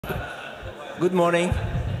Good morning.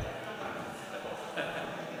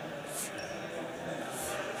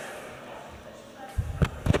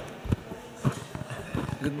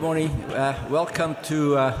 Good morning. Welcome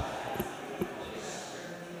to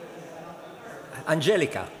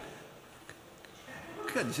Angelica.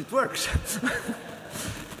 Goodness, it works.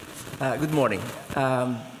 Good morning.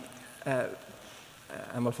 I'm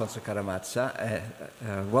Alfonso Caramazza.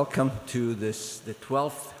 Welcome to the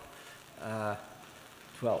 12th,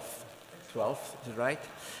 is it right?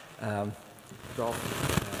 12th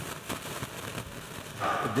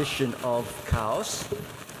edition of Caos.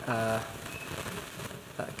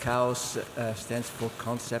 Caos stands for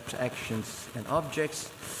Concepts, Actions, and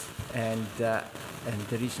Objects. And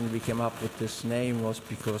the reason we came up with this name was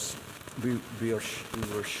because we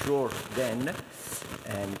were sure then,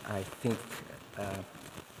 and I think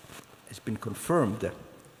it's been confirmed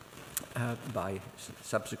by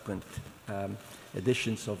subsequent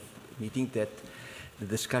editions of meeting, that the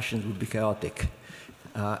discussions would be chaotic.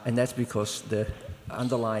 And that's because the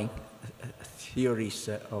underlying theories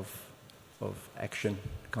of action,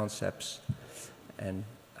 concepts, and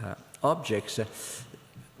objects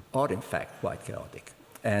are in fact quite chaotic.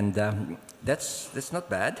 And that's not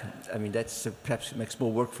bad. I mean, that's perhaps makes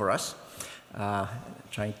more work for us,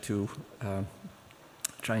 trying to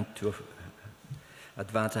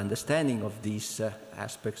advance understanding of these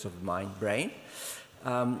aspects of mind-brain.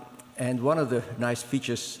 And one of the nice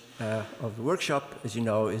features of the workshop, as you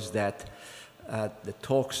know, is that the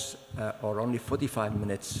talks are only 45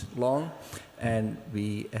 minutes long, and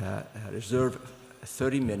we reserve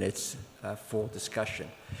 30 minutes for discussion.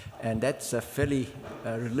 And that's a fairly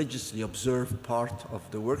religiously observed part of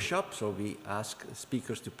the workshop, so we ask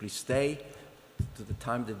speakers to please stay to the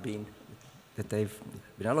time that they've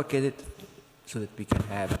been allocated, so that we can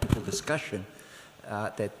have a full discussion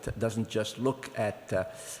that doesn't just look at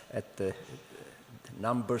the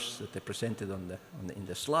numbers that they presented in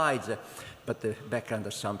the slides, but the background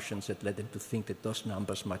assumptions that led them to think that those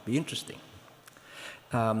numbers might be interesting.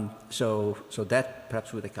 So that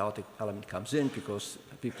perhaps where the chaotic element comes in, because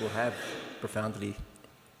people have profoundly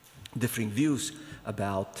differing views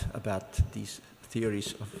about these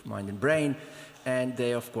theories of mind and brain, and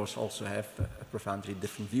they of course also have profoundly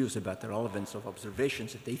different views about the relevance of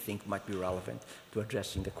observations that they think might be relevant to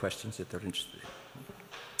addressing the questions that they're interested in.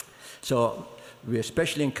 So we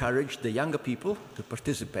especially encourage the younger people to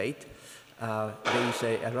participate. There is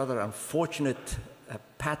a rather unfortunate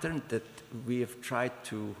pattern that we have tried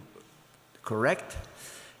to correct.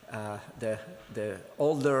 The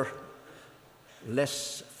older,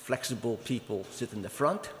 less flexible people sit in the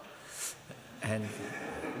front, and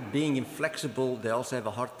being inflexible, they also have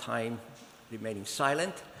a hard time remaining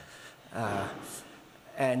silent.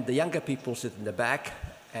 And the younger people sit in the back,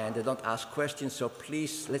 and they don't ask questions, so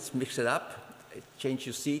please, let's mix it up. Change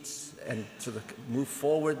your seats and sort of move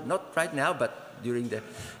forward, not right now, but during the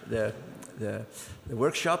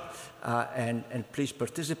workshop, and please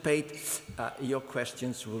participate. Your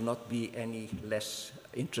questions will not be any less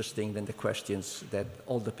interesting than the questions that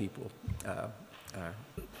older people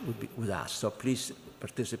would ask. So please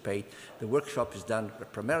participate. The workshop is done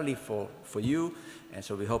primarily for you, and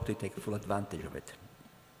so we hope to take full advantage of it.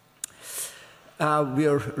 We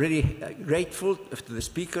are really grateful to the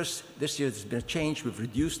speakers. This year there's been a change. We've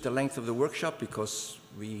reduced the length of the workshop because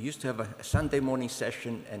we used to have a Sunday morning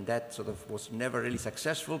session, and that sort of was never really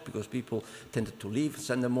successful because people tended to leave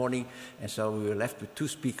Sunday morning, and so we were left with two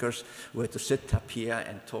speakers who had to sit up here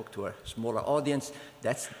and talk to a smaller audience.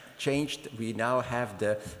 That's changed. We now have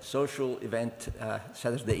the social event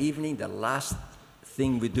Saturday evening, the last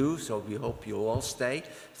thing we do, so we hope you all stay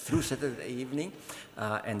through Saturday evening,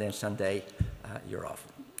 and then Sunday you're off.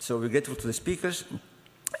 So we're grateful to the speakers,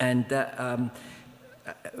 and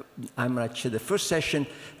I'm going to chair the first session,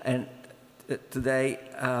 and today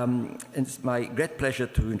it's my great pleasure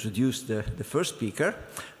to introduce the first speaker,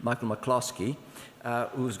 Michael McCloskey,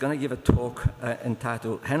 who's going to give a talk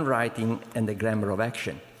entitled Handwriting and the Grammar of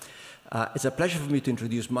Action. It's a pleasure for me to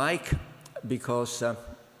introduce Mike because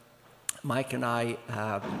Mike and I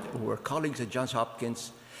were colleagues at Johns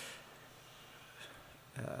Hopkins,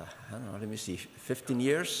 I don't know, let me see, 15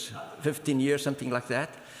 years, something like that.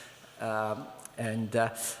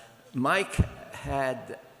 And Mike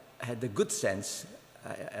had the good sense.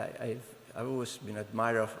 I've always been an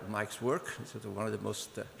admirer of Mike's work. He's sort of one of the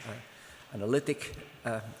most analytic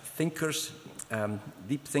thinkers,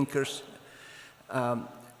 deep thinkers.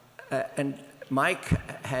 And Mike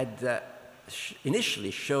had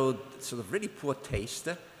initially showed sort of really poor taste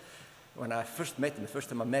when I first met him, the first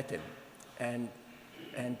time I met him. And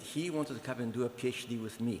he wanted to come and do a PhD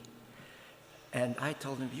with me. And I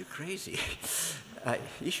told him, "You're crazy.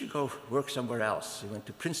 You should go work somewhere else." He went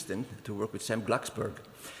to Princeton to work with Sam Glucksberg.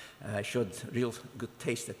 Showed real good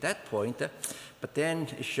taste at that point, but then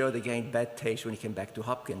he showed again bad taste when he came back to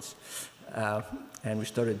Hopkins. And we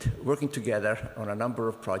started working together on a number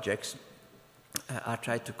of projects. I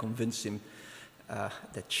tried to convince him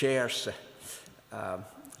that chairs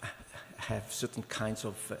have certain kinds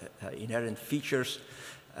of inherent features,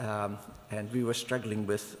 and we were struggling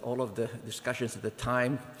with all of the discussions at the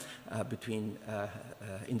time between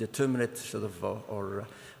indeterminate sort of or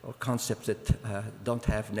concepts that don't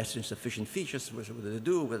have necessarily sufficient features, whether they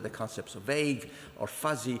do, whether the concepts are vague or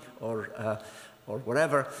fuzzy or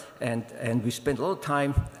whatever. And we spent a lot of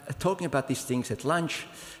time talking about these things at lunch.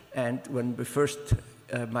 And when we first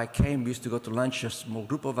Mike came, we used to go to lunch, a small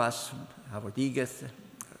group of us, Howard Egeth,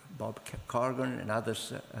 Bob Cargan, and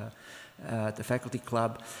others at the faculty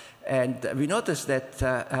club. And we noticed that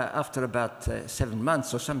after about 7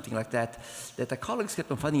 months or something like that, that the colleagues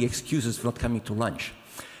kept on finding excuses for not coming to lunch.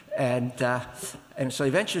 And so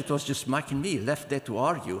eventually it was just Mike and me left there to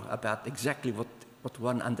argue about exactly what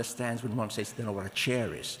one understands when one says they know what a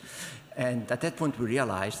chair is. And at that point we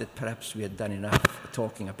realized that perhaps we had done enough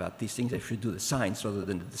talking about these things. I should do the science rather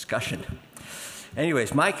than the discussion.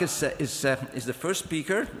 Anyways, Mike is the first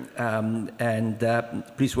speaker, and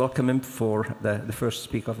please welcome him for the first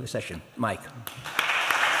speaker of the session. Mike.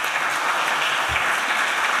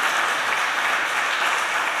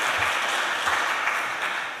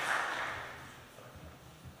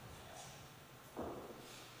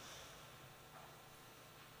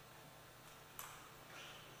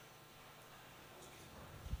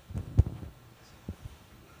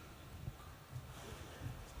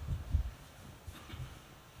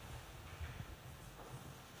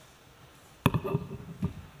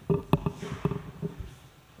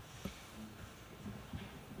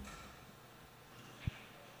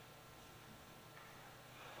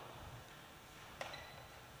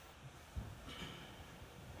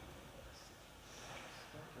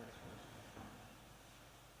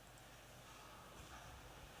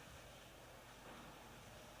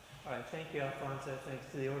 All right, thank you, Alfonso. Thanks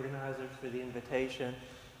to the organizers for the invitation.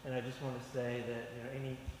 And I just want to say that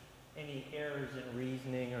any errors in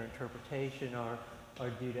reasoning or interpretation are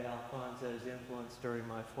due to Alfonso's influence during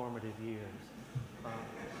my formative years.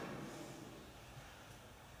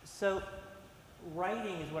 So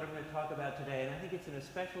writing is what I'm going to talk about today, and I think it's an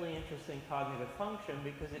especially interesting cognitive function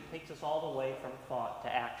because it takes us all the way from thought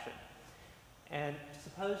to action. And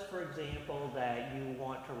suppose, for example, that you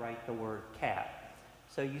want to write the word cat.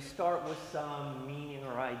 So you start with some meaning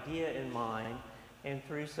or idea in mind, and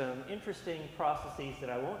through some interesting processes that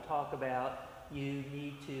I won't talk about, you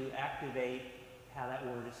need to activate how that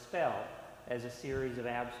word is spelled as a series of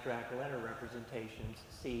abstract letter representations,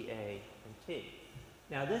 C, A, and T.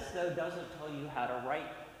 Now this, though, doesn't tell you how to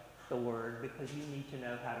write the word because you need to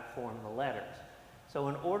know how to form the letters. So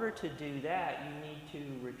in order to do that, you need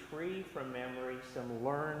to retrieve from memory some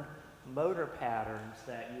learned motor patterns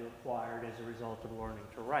that you acquired as a result of learning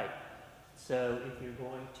to write. So if you're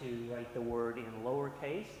going to write the word in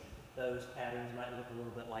lowercase, those patterns might look a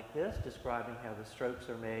little bit like this, describing how the strokes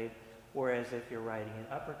are made, whereas if you're writing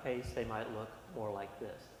in uppercase, they might look more like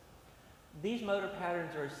this. These motor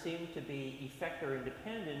patterns are assumed to be effector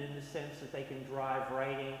independent in the sense that they can drive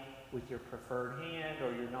writing with your preferred hand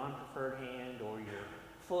or your non-preferred hand or your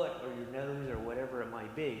foot or your nose or whatever it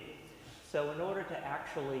might be. So in order to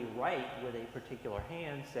actually write with a particular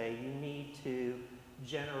hand, say, you need to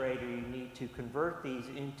generate or you need to convert these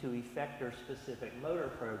into effector-specific motor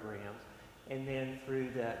programs, and then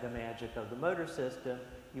through the magic of the motor system,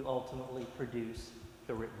 you ultimately produce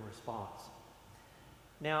the written response.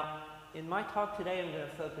 Now, in my talk today, I'm going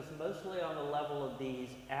to focus mostly on the level of these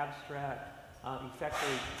abstract,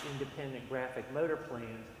 effector-independent graphic motor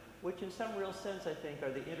plans, which in some real sense, I think,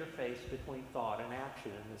 are the interface between thought and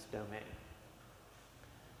action in this domain.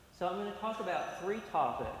 So I'm going to talk about 3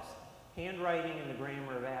 topics: handwriting and the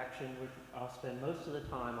grammar of action, which I'll spend most of the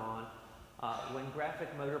time on, when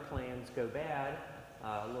graphic motor plans go bad,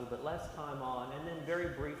 a little bit less time on, and then very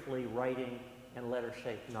briefly writing and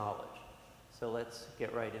letter-shaped knowledge. So let's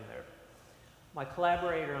get right in there. My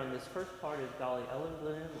collaborator on this first part is Dolly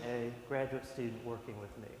Ellenblum, a graduate student working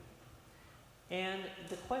with me. And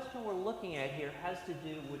the question we're looking at here has to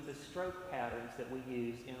do with the stroke patterns that we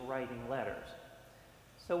use in writing letters.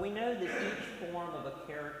 So we know that each form of a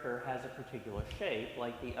character has a particular shape,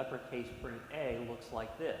 like the uppercase print A looks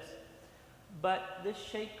like this. But this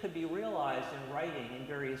shape could be realized in writing in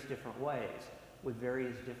various different ways, with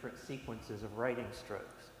various different sequences of writing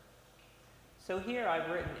strokes. So here I've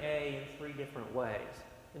written A in 3 different ways.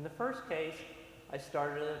 In the first case, I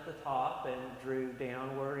started at the top and drew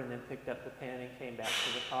downward and then picked up the pen and came back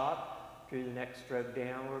to the top, drew the next stroke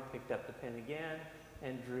downward, picked up the pen again,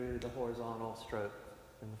 and drew the horizontal stroke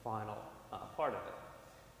in the final part of it.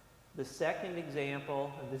 The second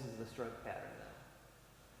example, and this is the stroke pattern now.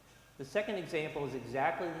 The second example is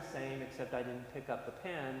exactly the same, except I didn't pick up the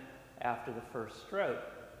pen after the first stroke.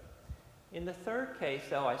 In the third case,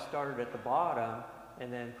 though, I started at the bottom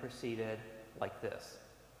and then proceeded like this.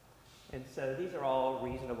 And so these are all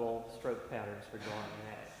reasonable stroke patterns for drawing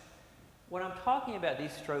an A. When I'm talking about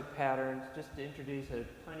these stroke patterns, just to introduce a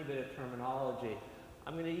tiny bit of terminology,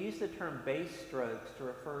 I'm going to use the term base strokes to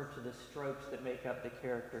refer to the strokes that make up the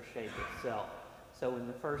character shape itself. So in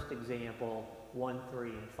the first example, 1, 3,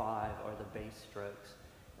 and 5 are the base strokes.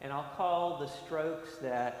 And I'll call the strokes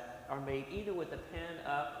that are made either with the pen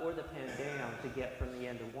up or the pen down to get from the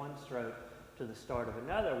end of one stroke to the start of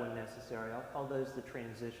another when necessary. I'll call those the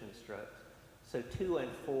transition strokes. So 2 and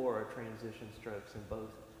 4 are transition strokes in both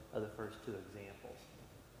of the first two examples.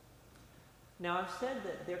 Now, I've said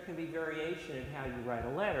that there can be variation in how you write a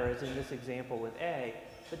letter, as in this example with A,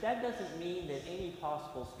 but that doesn't mean that any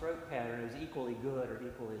possible stroke pattern is equally good or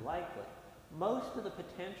equally likely. Most of the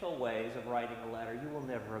potential ways of writing a letter you will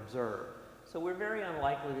never observe. So we're very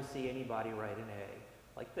unlikely to see anybody write an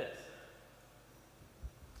A like this.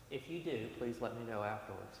 If you do, please let me know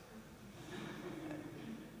afterwards.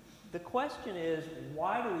 The question is,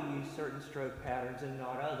 why do we use certain stroke patterns and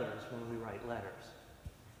not others when we write letters?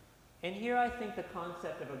 And here I think the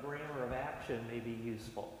concept of a grammar of action may be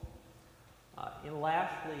useful. In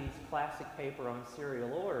Lashley's classic paper on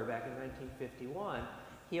serial order back in 1951,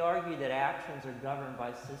 he argued that actions are governed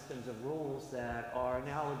by systems of rules that are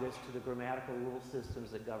analogous to the grammatical rule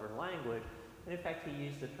systems that govern language. And in fact, he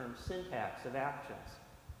used the term syntax of actions.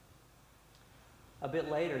 A bit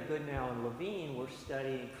later, Goodnow and Levine were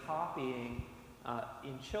studying copying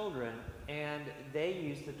in children, and they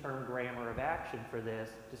used the term grammar of action for this,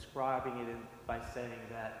 describing it by saying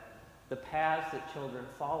that the paths that children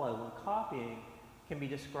follow when copying can be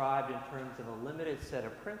described in terms of a limited set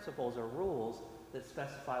of principles or rules that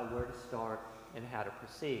specify where to start and how to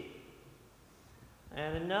proceed.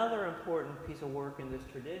 And another important piece of work in this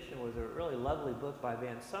tradition was a really lovely book by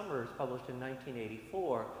Van Summers published in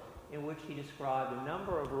 1984, in which he described a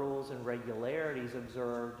number of rules and regularities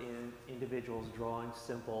observed in individuals drawing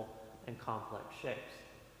simple and complex shapes.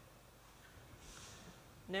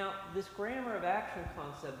 Now, this grammar of action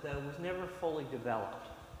concept, though, was never fully developed.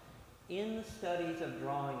 In the studies of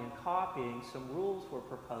drawing and copying, some rules were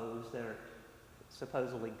proposed that are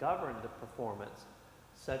supposedly govern the performance,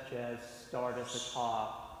 such as start at the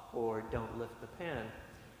top or don't lift the pen.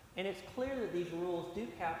 And it's clear that these rules do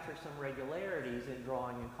capture some regularities in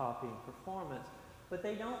drawing and copying performance, but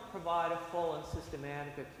they don't provide a full and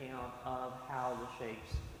systematic account of how the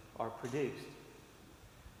shapes are produced.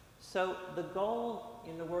 So the goal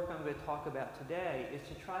in the work I'm going to talk about today is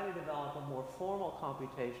to try to develop a more formal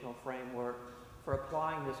computational framework for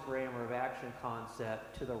applying this grammar of action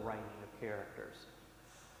concept to the writing of characters.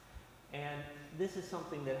 And this is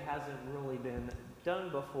something that hasn't really been done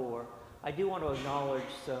before. I do want to acknowledge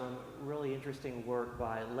some really interesting work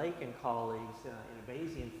by Lake and colleagues in a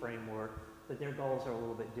Bayesian framework, but their goals are a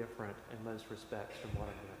little bit different in most respects from what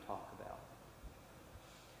I'm going to talk about.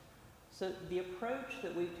 So the approach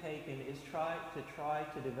that we've taken is try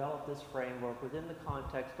to develop this framework within the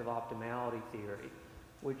context of optimality theory,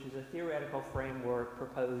 which is a theoretical framework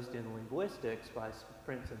proposed in linguistics by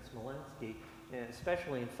Prince and Smolinski, and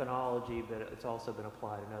especially in phonology, but it's also been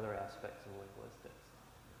applied in other aspects of linguistics.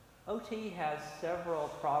 OT has several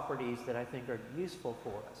properties that I think are useful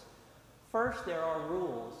for us. First, there are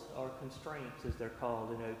rules, or constraints as they're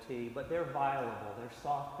called in OT, but they're violable. They're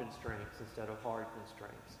soft constraints instead of hard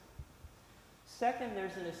constraints. Second,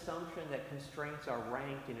 there's an assumption that constraints are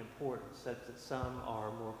ranked in importance, such that some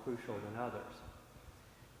are more crucial than others.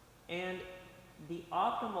 And the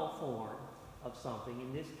optimal form of something,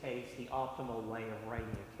 in this case, the optimal way of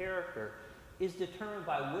writing a character, is determined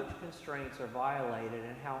by which constraints are violated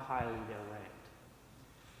and how highly they're ranked.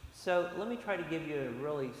 So let me try to give you a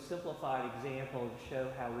really simplified example to show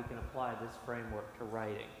how we can apply this framework to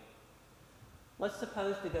writing. Let's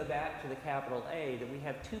suppose, to go back to the capital A, that we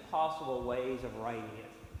have two possible ways of writing it.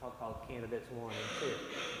 I'll call candidates 1 and 2.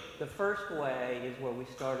 The first way is where we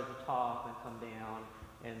start at the top and come down,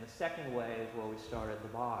 and the second way is where we start at the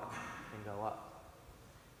bottom and go up.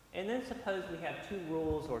 And then suppose we have two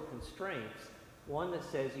rules or constraints, one that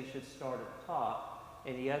says you should start at the top,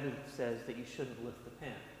 and the other that says that you shouldn't lift the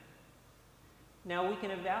pen. Now, we can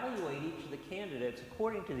evaluate each of the candidates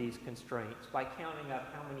according to these constraints by counting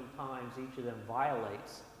up how many times each of them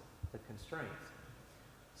violates the constraints.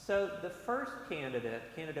 So the first candidate,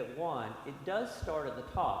 candidate 1, it does start at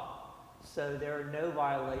the top, so there are no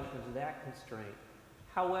violations of that constraint.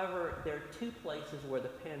 However, there are 2 places where the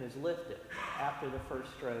pen is lifted, after the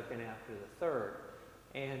first stroke and after the third.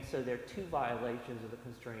 And so there are 2 violations of the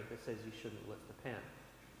constraint that says you shouldn't lift the pen.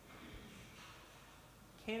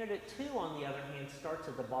 Candidate 2, on the other hand, starts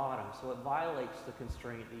at the bottom, so it violates the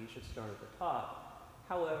constraint that you should start at the top.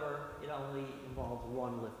 However, it only involves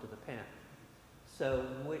 1 lift of the pen. So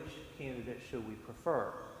which candidate should we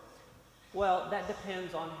prefer? Well, that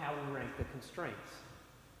depends on how we rank the constraints.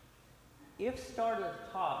 If start at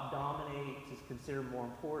the top dominates, is considered more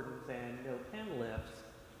important than no pen lifts,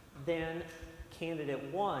 then candidate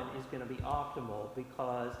 1 is going to be optimal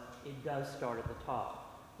because it does start at the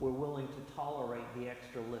top. We're willing to tolerate the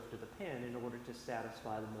extra lift of the pen in order to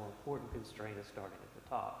satisfy the more important constraint of starting at the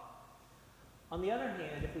top. On the other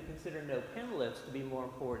hand, if we consider no pen lifts to be more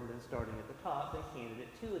important than starting at the top, then candidate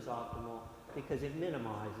 2 is optimal because it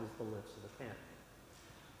minimizes the lifts of the pen.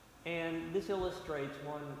 And this illustrates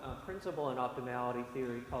one principle in optimality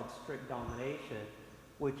theory called strict domination,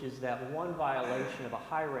 which is that 1 violation of a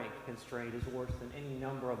high-ranked constraint is worse than any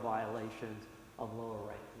number of violations of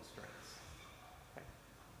lower-ranked constraints. Okay.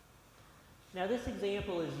 Now, this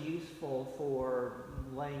example is useful for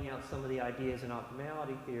laying out some of the ideas in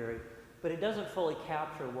optimality theory, but it doesn't fully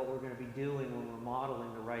capture what we're going to be doing when we're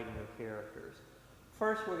modeling the writing of characters.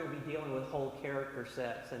 First, we're going to be dealing with whole character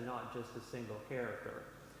sets and not just a single character.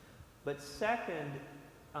 But second,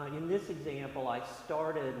 in this example, I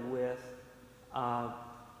started with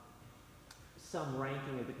some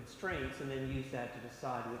ranking of the constraints and then used that to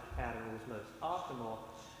decide which pattern was most optimal.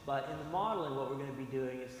 But in the modeling, what we're going to be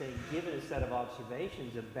doing is saying, given a set of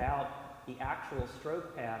observations about the actual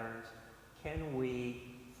stroke patterns, can we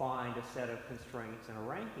find a set of constraints and a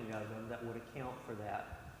ranking of them that would account for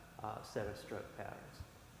that set of stroke patterns.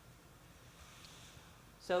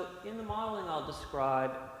 So in the modeling I'll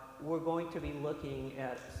describe, we're going to be looking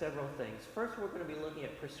at several things. First, we're going to be looking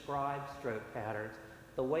at prescribed stroke patterns,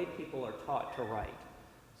 the way people are taught to write.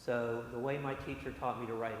 So the way my teacher taught me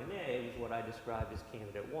to write an A is what I described as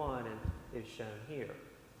candidate 1 and is shown here.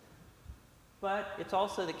 But it's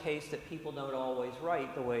also the case that people don't always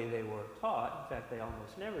write the way they were taught. In fact, they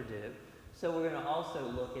almost never do. So we're going to also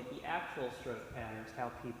look at the actual stroke patterns,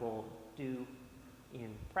 how people do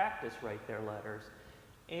in practice write their letters.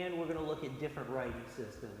 And we're going to look at different writing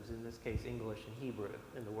systems, in this case English and Hebrew,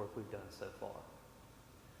 in the work we've done so far.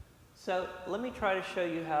 So let me try to show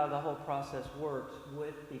you how the whole process works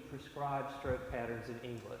with the prescribed stroke patterns in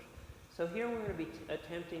English. So here we're going to be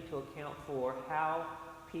attempting to account for how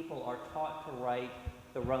people are taught to write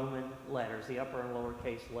the Roman letters, the upper and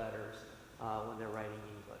lowercase letters, when they're writing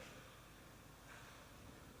English.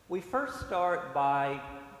 We first start by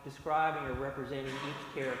describing or representing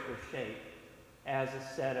each character shape as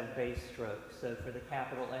a set of base strokes. So for the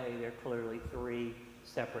capital A, there are clearly 3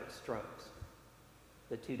 separate strokes,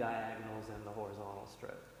 the 2 diagonals and the horizontal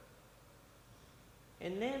stroke.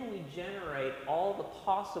 And then we generate all the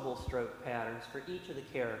possible stroke patterns for each of the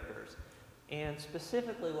characters. And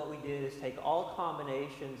specifically what we did is take all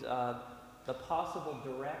combinations of the possible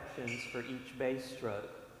directions for each base stroke.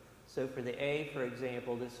 So for the A, for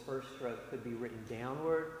example, this first stroke could be written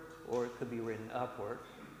downward or it could be written upward.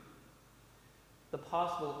 The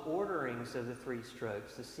possible orderings of the 3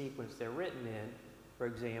 strokes, the sequence they're written in, for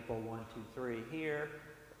example, 1, 2, 3 here,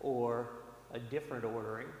 or a different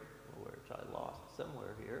ordering, which I lost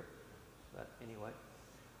somewhere here, but anyway.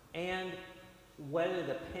 And whether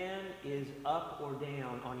the pen is up or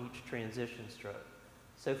down on each transition stroke.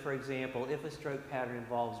 So for example, if a stroke pattern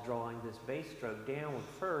involves drawing this base stroke downward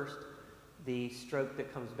first, the stroke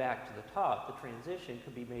that comes back to the top, the transition,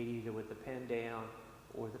 could be made either with the pen down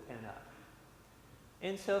or the pen up.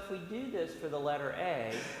 And so if we do this for the letter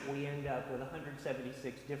A, we end up with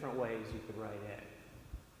 176 different ways you could write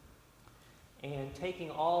A. And taking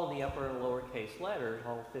all of the upper and lowercase letters,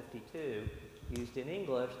 all 52, used in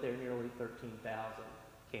English, there are nearly 13,000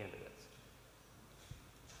 candidates.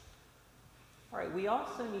 All right, we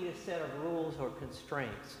also need a set of rules or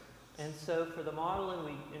constraints. And so for the modeling,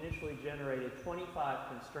 we initially generated 25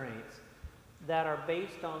 constraints that are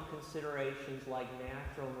based on considerations like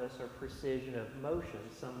naturalness or precision of motion.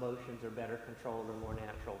 Some motions are better controlled or more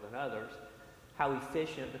natural than others, how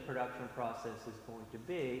efficient the production process is going to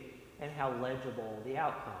be, and how legible the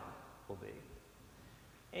outcome will be.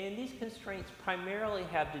 And these constraints primarily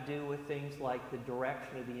have to do with things like the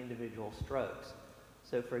direction of the individual strokes.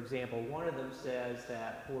 So for example, one of them says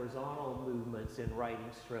that horizontal movements in writing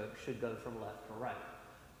strokes should go from left to right.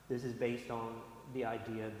 This is based on the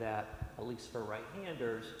idea that, at least for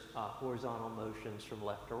right-handers, horizontal motions from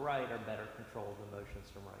left to right are better controlled than motions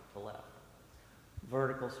from right to left.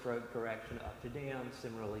 Vertical stroke direction up to down,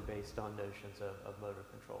 similarly based on notions of motor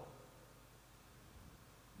control.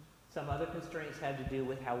 Some other constraints have to do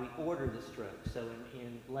with how we order the strokes. So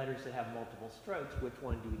in letters that have multiple strokes, which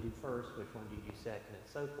one do you do first, which one do you do second, and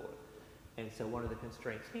so forth. And so one of the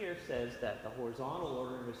constraints here says that the horizontal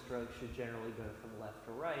ordering of strokes should generally go from left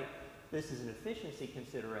to right. This is an efficiency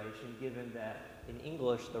consideration, given that in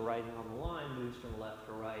English, the writing on the line moves from left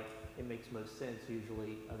to right. It makes most sense,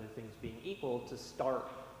 usually, other things being equal, to start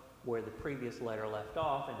where the previous letter left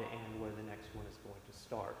off and to end where the next one is going to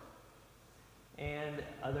start. And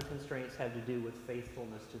other constraints have to do with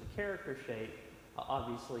faithfulness to the character shape.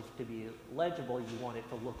 Obviously, to be legible, you want it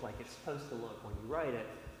to look like it's supposed to look when you write it.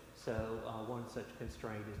 So one such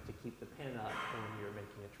constraint is to keep the pen up when you're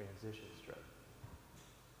making a transition stroke.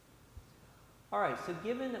 All right, so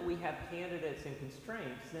given that we have candidates and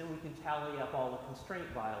constraints, then we can tally up all the constraint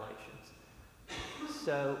violations.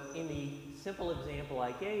 So in the simple example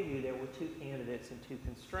I gave you, there were 2 candidates and 2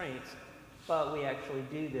 constraints, but we actually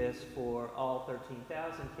do this for all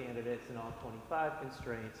 13,000 candidates and all 25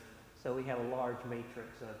 constraints, so we have a large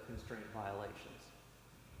matrix of constraint violations.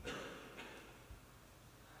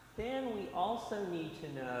 Then we also need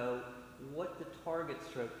to know what the target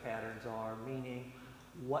stroke patterns are, meaning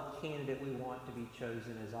what candidate we want to be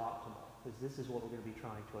chosen as optimal, because this is what we're going to be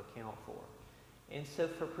trying to account for. And so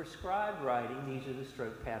for prescribed writing, these are the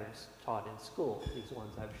stroke patterns taught in school, these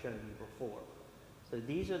ones I've shown you before. So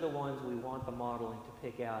these are the ones we want the modeling to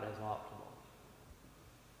pick out as optimal.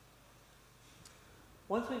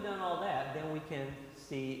 Once we've done all that, then we can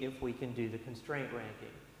see if we can do the constraint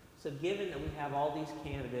ranking. So given that we have all these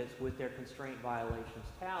candidates with their constraint violations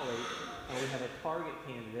tallied, and we have a target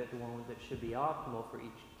candidate, the one that should be optimal for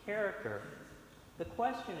each character, the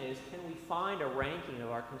question is, can we find a ranking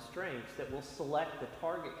of our constraints that will select the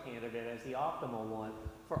target candidate as the optimal one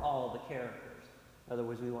for all of the characters? In other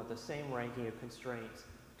words, we want the same ranking of constraints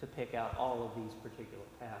to pick out all of these particular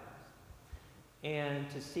patterns. And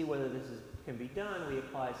to see whether this can be done, we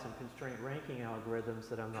apply some constraint ranking algorithms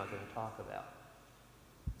that I'm not going to talk about.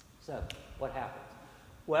 So, what happens?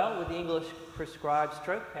 Well, with the English prescribed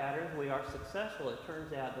stroke patterns, we are successful. It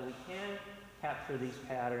turns out that we can capture these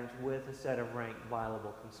patterns with a set of ranked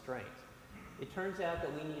violable constraints. It turns out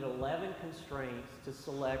that we need 11 constraints to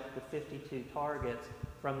select the 52 targets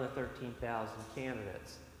from the 13,000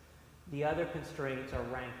 candidates. The other constraints are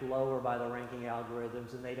ranked lower by the ranking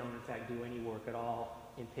algorithms, and they don't, in fact, do any work at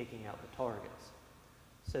all in picking out the targets.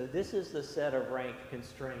 So this is the set of ranked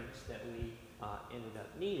constraints that we ended up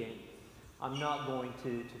needing. I'm not going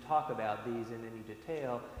to talk about these in any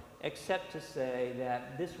detail, except to say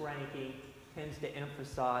that this ranking tends to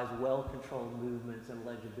emphasize well-controlled movements and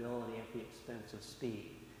legibility at the expense of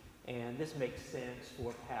speed. And this makes sense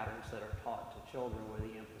for patterns that are taught to children where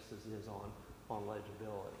the emphasis is on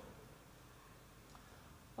legibility.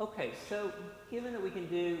 Okay, so given that we can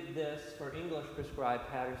do this for English prescribed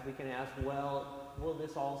patterns, we can ask, well, will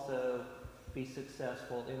this also be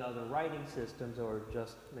successful in other writing systems or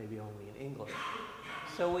just maybe only in English?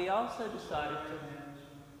 So we also decided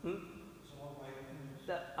to...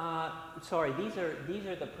 sorry, these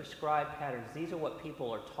are the prescribed patterns. These are what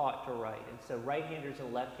people are taught to write. And so right-handers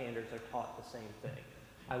and left-handers are taught the same thing.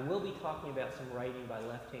 I will be talking about some writing by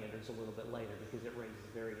left-handers a little bit later because it raises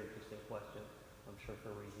a very interesting question, I'm sure for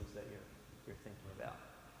reasons that you're thinking about.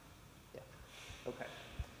 Yeah, okay.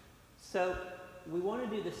 So we want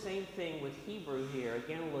to do the same thing with Hebrew here,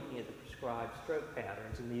 again looking at the prescribed stroke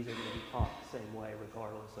patterns, and these are going to be taught the same way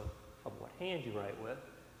regardless of what hand you write with.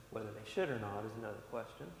 Whether they should or not is another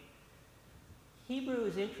question. Hebrew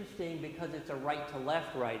is interesting because it's a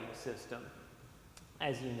right-to-left writing system,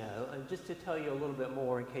 as you know. And just to tell you a little bit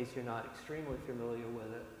more in case you're not extremely familiar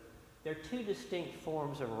with it, there are 2 distinct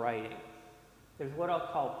forms of writing. There's what I'll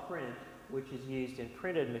call print, which is used in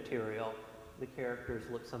printed material. The characters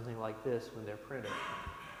look something like this when they're printed.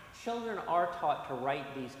 Children are taught to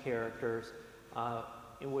write these characters,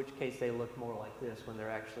 in which case they look more like this when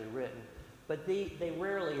they're actually written. But they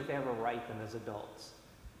rarely, if ever, write them as adults.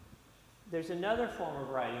 There's another form of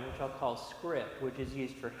writing, which I'll call script, which is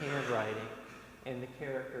used for handwriting, and the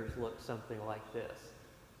characters look something like this.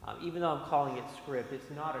 Even though I'm calling it script,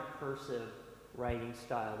 it's not a cursive writing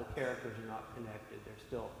style. The characters are not connected.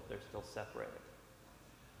 They're still separated.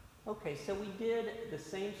 Okay, so we did the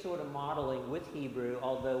same sort of modeling with Hebrew,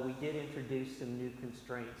 although we did introduce some new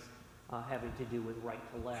constraints having to do with right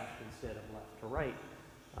to left instead of left to right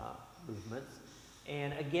movements.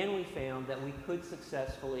 And again, we found that we could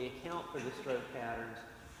successfully account for the stroke patterns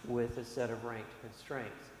with a set of ranked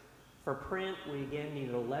constraints. For print, we again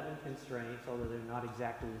needed 11 constraints, although they're not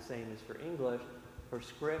exactly the same as for English. For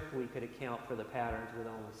script, we could account for the patterns with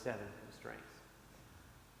only 7 constraints.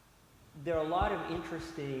 There are a lot of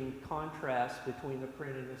interesting contrasts between the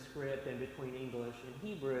print and the script and between English and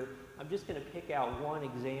Hebrew. I'm just going to pick out one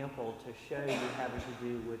example to show you having to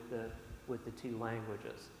do with the two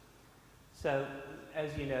languages. So,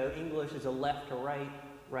 as you know, English is a left to right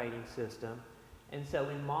writing system. And so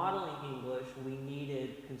in modeling English, we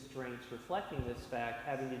needed constraints reflecting this fact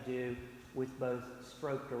having to do with both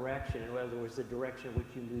stroke direction, in other words, the direction in which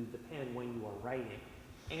you move the pen when you are writing,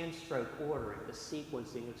 and stroke ordering, the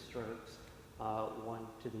sequencing of strokes one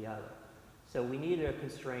to the other. So we needed a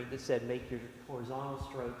constraint that said make your horizontal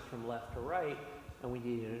strokes from left to right, and we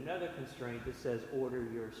needed another constraint that says order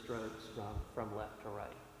your strokes from left to right.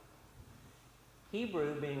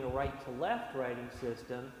 Hebrew, being a right to left writing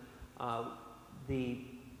system, the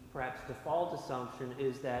perhaps default assumption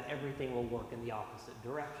is that everything will work in the opposite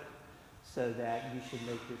direction, so that you should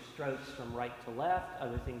make your strokes from right to left,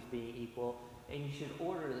 other things being equal, and you should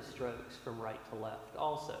order the strokes from right to left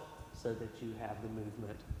also, so that you have the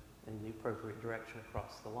movement in the appropriate direction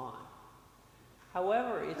across the line.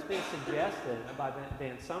 However, it's been suggested by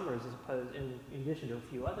Van Summers, in addition to a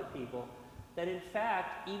few other people, that in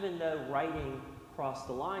fact, even though writing across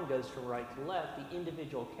the line goes from right to left, the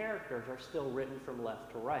individual characters are still written from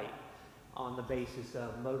left to right on the basis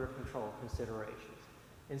of motor control considerations.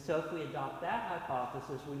 And so if we adopt that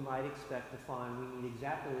hypothesis, we might expect to find we need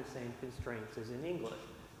exactly the same constraints as in English,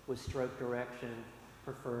 with stroke direction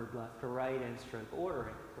preferred left to right and stroke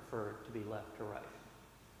ordering preferred to be left to right.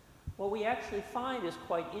 What we actually find is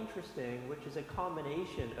quite interesting, which is a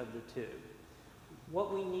combination of the two.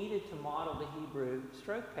 What we needed to model the Hebrew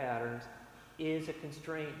stroke patterns is a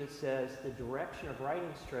constraint that says the direction of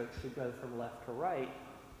writing strokes should go from left to right,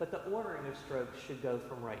 but the ordering of strokes should go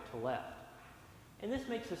from right to left. And this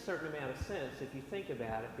makes a certain amount of sense if you think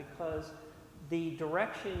about it, because the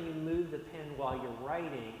direction you move the pen while you're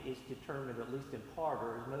writing is determined at least in part,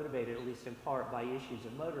 or is motivated at least in part, by issues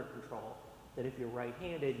of motor control. That if you're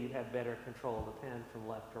right-handed, you have better control of the pen from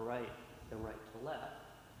left to right than right to left.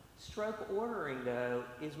 Stroke ordering, though,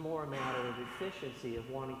 is more a matter of efficiency, of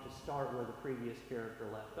wanting to start where the previous character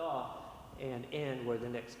left off and end where the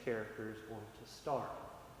next character is going to start.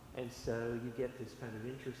 And so you get this kind of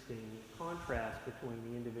interesting contrast between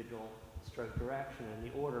the individual stroke direction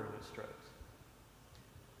and the ordering of strokes.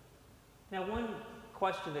 Now, one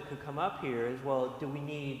question that could come up here is, well, do we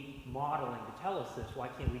need modeling to tell us this? Why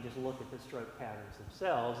can't we just look at the stroke patterns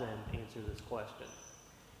themselves and answer this question?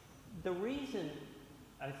 The reason,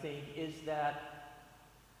 I think, is that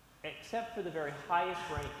except for the very highest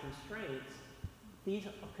ranked constraints, these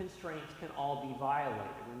constraints can all be violated.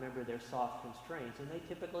 Remember, they're soft constraints, and they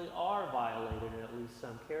typically are violated in at least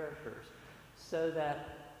some characters, so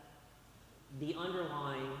that the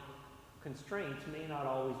underlying constraints may not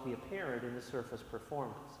always be apparent in the surface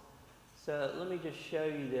performance. So let me just show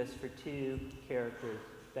you this for two characters,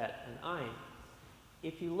 bet and ein.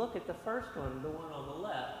 If you look at the first one, the one on the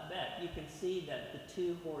left, bet, you can see that the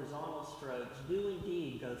two horizontal strokes do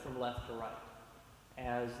indeed go from left to right,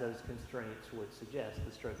 as those constraints would suggest,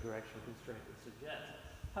 the stroke direction constraint would suggest.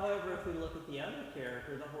 However, if we look at the other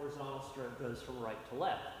character, the horizontal stroke goes from right to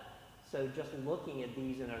left. So just looking at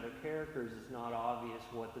these and other characters is not obvious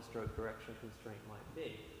what the stroke direction constraint might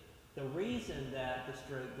be. The reason that the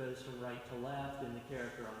stroke goes from right to left in the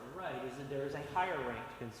character on the right is that there is a higher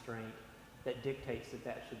ranked constraint that dictates that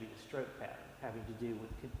that should be the stroke pattern, having to do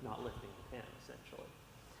with not lifting the pen, essentially.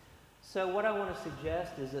 So what I want to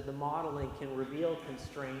suggest is that the modeling can reveal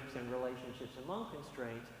constraints and relationships among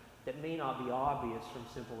constraints that may not be obvious from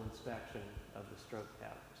simple inspection of the stroke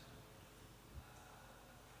patterns.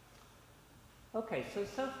 Okay,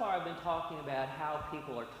 so far I've been talking about how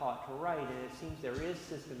people are taught to write, and it seems there is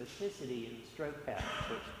systematicity in the stroke patterns,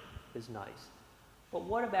 which is nice. But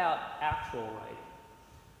what about actual writing?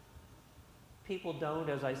 People don't,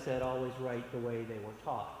 as I said, always write the way they were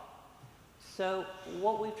taught. So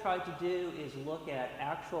what we've tried to do is look at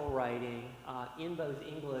actual writing in both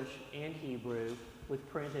English and Hebrew, with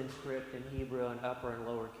print and script in Hebrew and upper and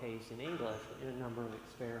lower case in English in a number of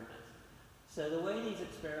experiments. So the way these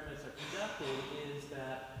experiments are conducted is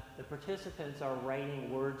that the participants are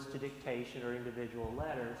writing words to dictation or individual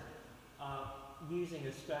letters using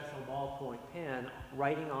a special ballpoint pen,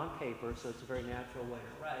 writing on paper, so it's a very natural way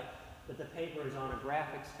to write, but the paper is on a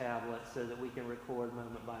graphics tablet so that we can record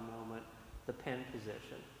moment by moment the pen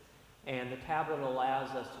position. And the tablet allows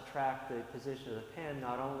us to track the position of the pen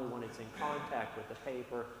not only when it's in contact with the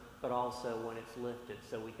paper, but also when it's lifted,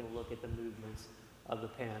 so we can look at the movements of the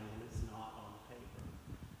pen when it's not on the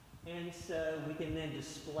paper. And so we can then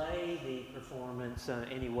display the performance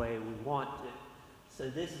any way we want to. So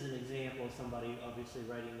this is an example of somebody obviously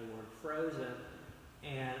writing the word frozen,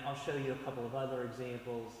 and I'll show you a couple of other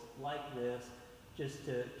examples like this just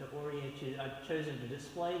to orient you. I've chosen to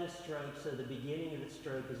display the stroke so the beginning of the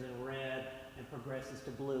stroke is in red and progresses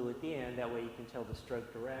to blue at the end. That way you can tell the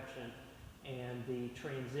stroke direction, and the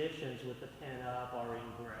transitions with the pen up are in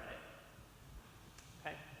gray.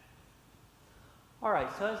 Okay. All right,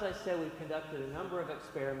 so as I said, we've conducted a number of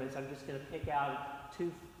experiments. I'm just going to pick out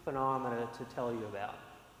two phenomena to tell you about.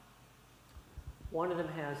 One of them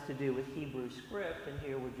has to do with Hebrew script, and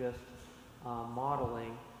here we're just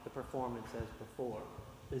modeling the performance as before.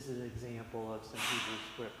 This is an example of some Hebrew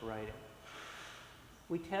script writing.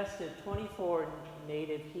 We tested 24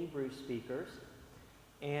 native Hebrew speakers,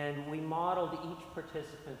 and we modeled each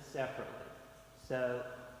participant separately. So,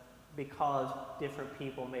 because different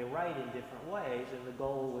people may write in different ways, and the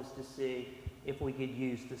goal was to see if we could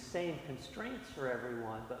use the same constraints for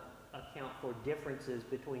everyone, but account for differences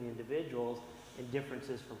between individuals and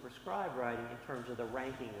differences from prescribed writing in terms of the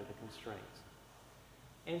ranking of the constraints.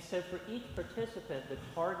 And so for each participant, the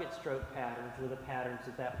target stroke patterns were the patterns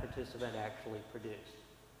that that participant actually produced.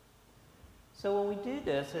 So when we do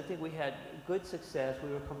this, I think we had good success.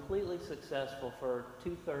 We were completely successful for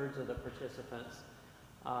 2/3 of the participants. Is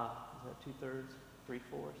that 2/3,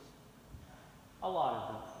 3/4? A lot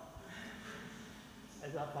of them.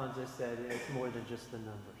 As Alfonso said, it's more than just the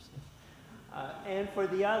numbers. And for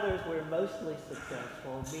the others, we're mostly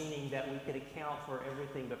successful, meaning that we could account for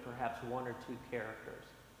everything but perhaps 1 or 2 characters.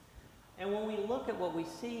 And when we look at what we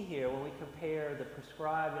see here, when we compare the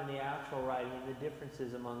prescribed and the actual writing and the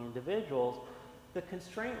differences among individuals, the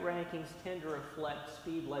constraint rankings tend to reflect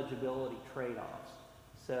speed legibility trade-offs.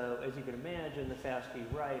 So as you can imagine, the faster you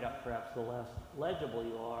write, perhaps the less legible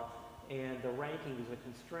you are, and the rankings of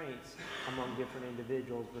constraints among different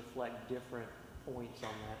individuals reflect different points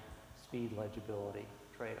on that speed legibility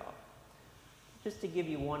trade-off. Just to give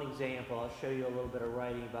you one example, I'll show you a little bit of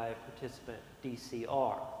writing by a participant,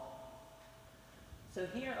 DCR. So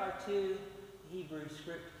here are 2 Hebrew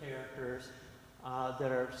script characters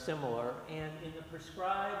that are similar, and in the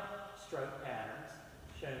prescribed stroke patterns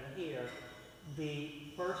shown here,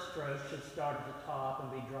 the first stroke should start at the top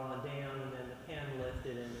and be drawn down, and then the pen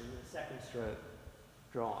lifted, and then the second stroke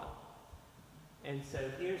drawn. And so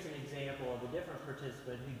here's an example of a different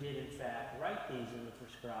participant who did in fact write these in the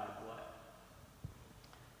prescribed way.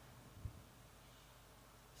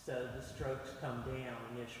 So the strokes come down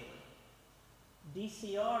initially.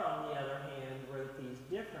 DCR, on the other hand, wrote these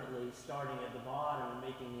differently, starting at the bottom and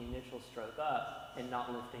making the initial stroke up and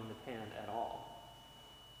not lifting the pen at all.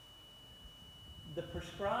 The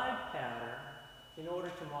prescribed pattern, in order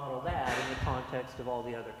to model that in the context of all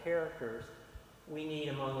the other characters, we need,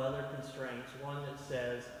 among other constraints, one that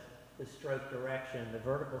says the stroke direction, the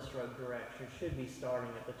vertical stroke direction, should be starting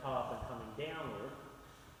at the top and coming downward,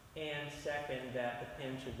 and second, that the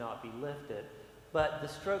pen should not be lifted. But the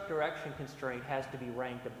stroke direction constraint has to be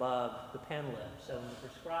ranked above the pen lift. So in the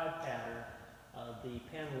prescribed pattern, the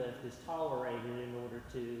pen lift is tolerated in order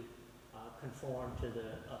to conform to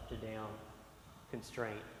the up to down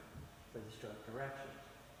constraint for the stroke direction.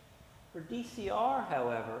 For DCR,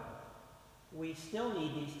 however, we still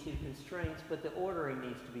need these 2 constraints, but the ordering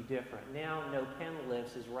needs to be different. Now no pen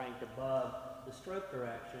lifts is ranked above the stroke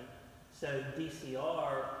direction, so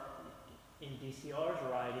DCR, in DCR's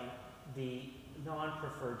writing, the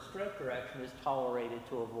non-preferred stroke direction is tolerated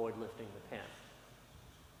to avoid lifting the pen.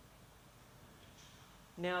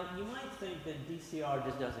 Now, you might think that DCR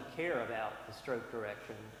just doesn't care about the stroke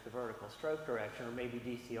direction, the vertical stroke direction, or maybe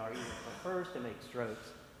DCR even prefers to make strokes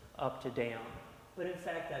up to down. But in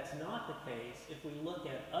fact, that's not the case. If we look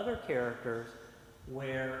at other characters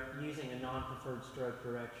where using a non-preferred stroke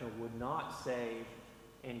direction would not save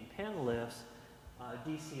any pen lifts,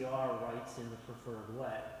 DCR writes in the preferred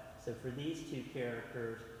way. So for these 2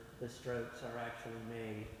 characters, the strokes are actually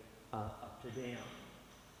made up to down.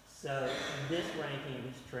 So this ranking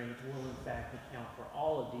constraint will in fact account for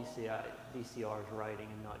all of DCR's writing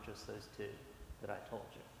and not just those 2 that I told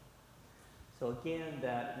you. So again,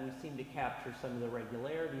 that we seem to capture some of the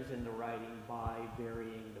regularities in the writing by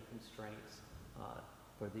varying the constraints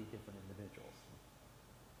for the different individuals.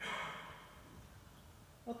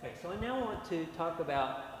 Okay, so I now want to talk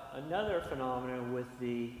about another phenomenon with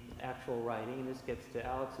the actual writing, and this gets to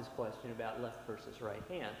Alex's question about left versus right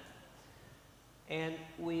hand. And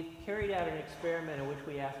we've carried out an experiment in which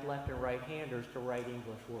we asked left and right-handers to write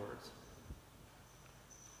English words.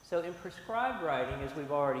 So in prescribed writing, as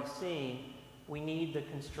we've already seen, we need the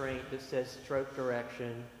constraint that says stroke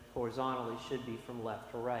direction horizontally should be from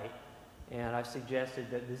left to right. And I've suggested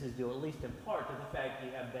that this is due at least in part to the fact that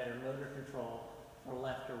you have better motor control for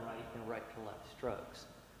left to right than right to left strokes.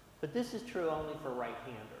 But this is true only for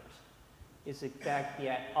right-handers. It's in fact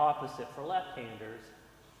the opposite for left-handers,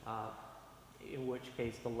 in which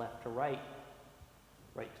case the left to right,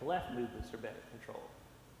 right to left movements are better controlled.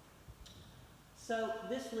 So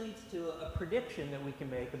this leads to a prediction that we can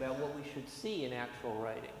make about what we should see in actual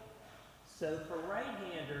writing. So for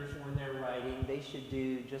right-handers, when they're writing, they should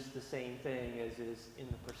do just the same thing as is in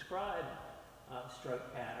the prescribed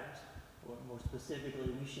stroke patterns. Or more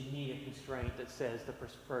specifically, we should need a constraint that says the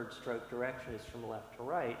preferred stroke direction is from left to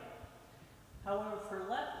right. However, for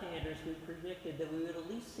left-handers, we predicted that we would at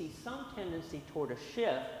least see some tendency toward a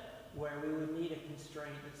shift where we would need a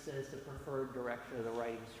constraint that says the preferred direction of the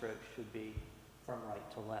writing stroke should be from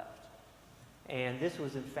right to left. And this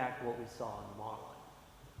was, in fact, what we saw in the modeling.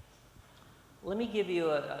 Let me give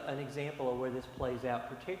you an example of where this plays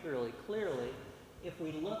out particularly clearly. If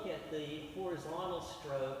we look at the horizontal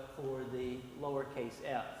stroke for the lowercase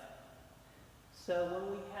f. So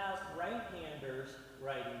when we have right-handers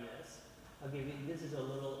writing this, I'll give you, this is a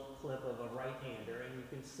little clip of a right-hander, and you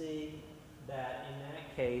can see that in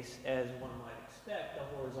that case, as one might expect,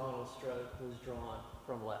 the horizontal stroke was drawn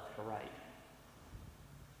from left to right.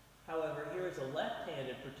 However, here is a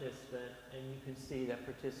left-handed participant, and you can see that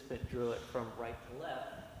participant drew it from right to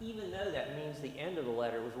left, even though that means the end of the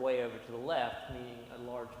letter was way over to the left, meaning a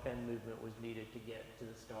large pen movement was needed to get to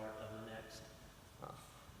the start of the next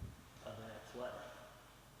letter.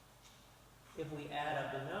 If we add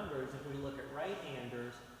up the numbers, if we look at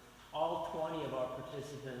right-handers, all 20 of our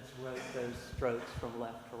participants wrote those strokes from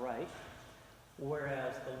left to right,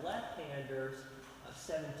 whereas the left-handers,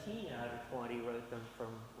 17 out of 20 wrote them from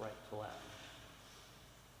right to left.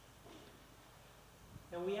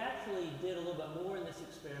 And we actually did a little bit more in this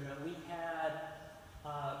experiment. We had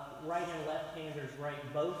right and left-handers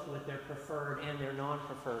write both with their preferred and their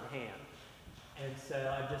non-preferred hand. And so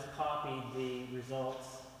I just copied the results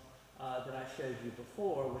that I showed you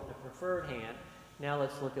before with the preferred hand. Now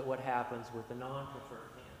let's look at what happens with the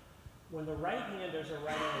non-preferred hand. When the right-handers are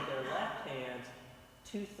writing with their left hands,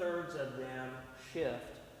 2/3 of them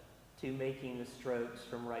shift to making the strokes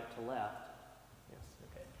from right to left. Yes,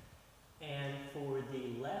 okay. And for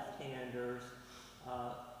the left-handers,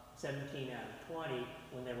 17 out of 20,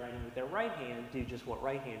 when they're writing with their right hand, do just what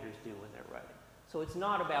right-handers do when they're writing. So it's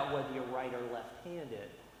not about whether you're right or left-handed.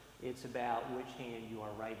 It's about which hand you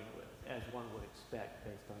are writing with, as one would expect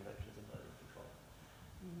based on notions of motor control.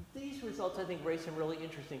 These results, I think, raise some really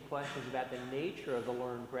interesting questions about the nature of the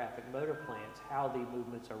learned graphic motor plans, how the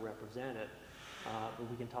movements are represented. But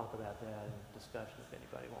we can talk about that in discussion if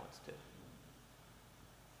anybody wants to.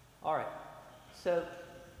 All right, so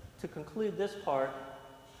to conclude this part,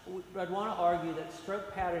 I'd want to argue that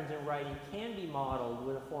stroke patterns in writing can be modeled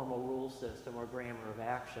with a formal rule system or grammar of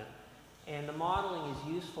action. And the modeling is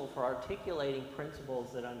useful for articulating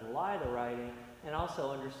principles that underlie the writing and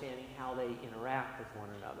also understanding how they interact with one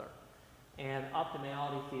another. And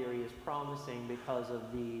optimality theory is promising because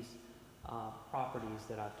of these properties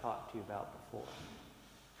that I've talked to you about before.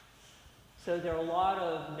 So there are a lot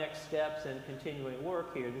of next steps and continuing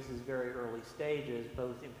work here. This is very early stages,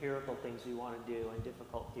 both empirical things we want to do and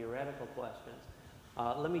difficult theoretical questions.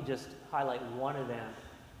 Let me just highlight one of them.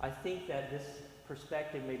 I think that this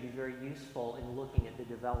perspective may be very useful in looking at the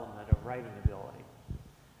development of writing ability.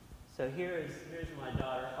 So here's my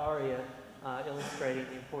daughter, Aria, illustrating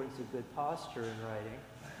the importance of good posture in writing.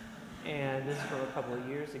 And this is from a couple of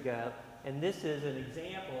years ago. And this is an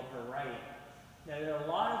example of her writing. Now, there are a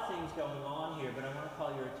lot of things going on here, but I want to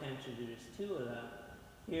call your attention to just two of them.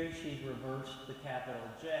 Here she's reversed the capital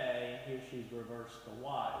J, here she's reversed the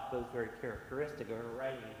Y, both very characteristic of her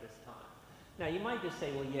writing at this time. Now, you might just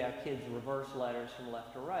say, well, yeah, kids reverse letters from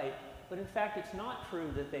left to right, but in fact, it's not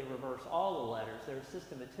true that they reverse all the letters. There are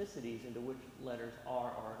systematicities into which letters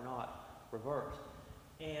are or are not reversed.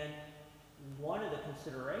 And one of the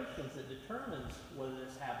considerations that determines whether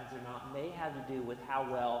this happens or not may have to do with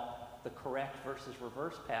how well the correct versus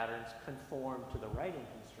reverse patterns conform to the writing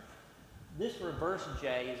constraint. This reverse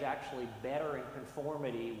J is actually better in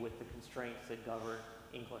conformity with the constraints that govern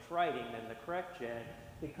English writing than the correct J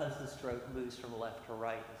because the stroke moves from left to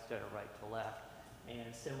right instead of right to left,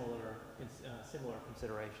 and similar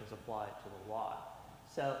considerations apply to the Y.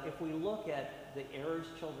 So if we look at the errors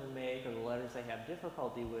children make or the letters they have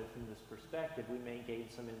difficulty with from this perspective, we may gain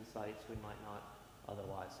some insights we might not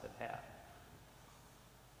otherwise have had.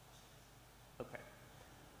 Okay.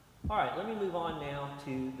 All right, let me move on now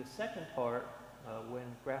to the second part when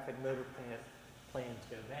graphic motor plans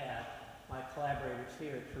go bad. My collaborators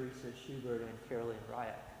here, Teresa Schubert and Caroline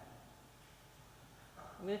Ryak.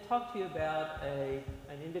 I'm going to talk to you about an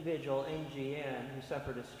individual, NGN, who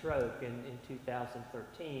suffered a stroke in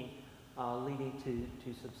 2013, leading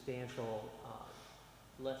to substantial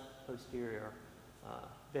left posterior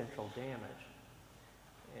ventral damage.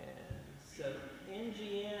 And so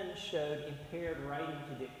NGN showed impaired writing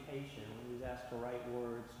to dictation. When he was asked to write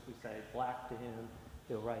words, we say black to him,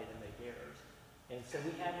 he'll write and make errors. And so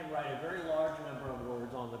we had him write a very large number of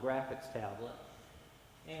words on the graphics tablet.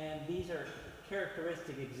 And these are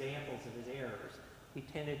characteristic examples of his errors. He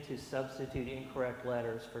tended to substitute incorrect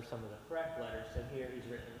letters for some of the correct letters. So here he's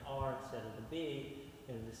written an R instead of the B,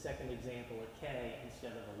 and in the second example a K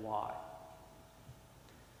instead of a Y.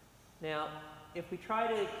 Now, if we try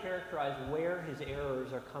to characterize where his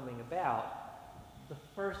errors are coming about, the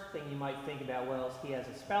first thing you might think about, well, is he has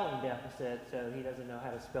a spelling deficit, so he doesn't know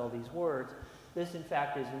how to spell these words. This, in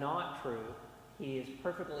fact, is not true. He is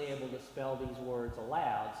perfectly able to spell these words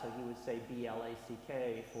aloud, so he would say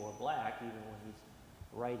B-L-A-C-K for black, even when he's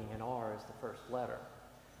writing an R as the first letter.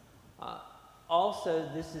 Also,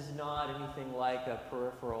 this is not anything like a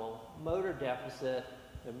peripheral motor deficit.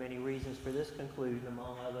 There are many reasons for this conclusion,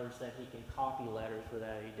 among others that he can copy letters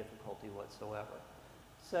without any difficulty whatsoever.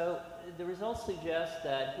 So the results suggest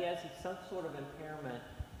that he has some sort of impairment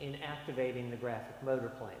in activating the graphic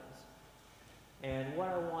motor planes. And what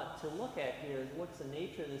I want to look at here is what's the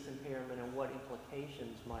nature of this impairment and what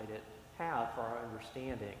implications might it have for our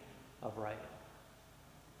understanding of writing.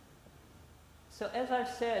 So as I've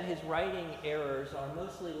said, his writing errors are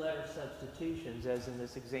mostly letter substitutions, as in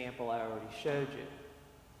this example I already showed you.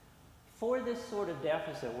 For this sort of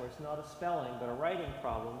deficit, where it's not a spelling but a writing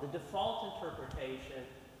problem, the default interpretation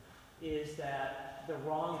is that the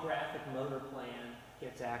wrong graphic motor plan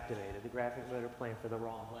gets activated, the graphic motor plan for the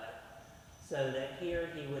wrong letter. So that here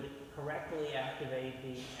he would correctly activate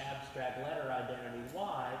the abstract letter identity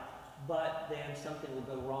Y, but then something would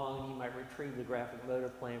go wrong and he might retrieve the graphic motor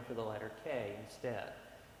plan for the letter K instead.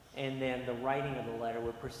 And then the writing of the letter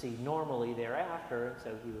would proceed normally thereafter, and so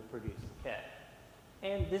he would produce the K.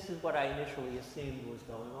 And this is what I initially assumed was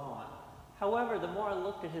going on. However, the more I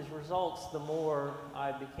looked at his results, the more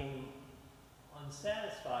I became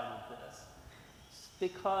unsatisfied with this.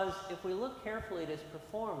 Because if we look carefully at his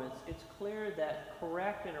performance, it's clear that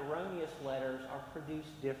correct and erroneous letters are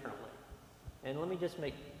produced differently. And let me just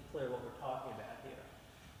make clear what we're talking about here.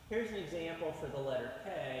 Here's an example for the letter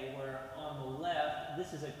K, where on the left,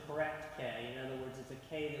 this is a correct K. In other words, it's a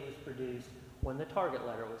K that was produced when the target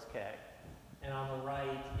letter was K. And on the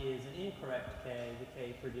right is an incorrect K, the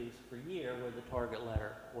K produced for year, where the target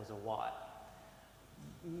letter was a Y.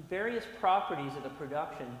 Various properties of the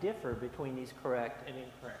production differ between these correct and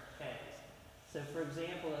incorrect Ks. So for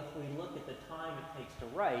example, if we look at the time it takes to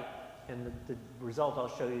write, and the result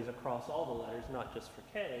I'll show you is across all the letters, not just for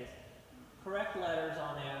Ks, correct letters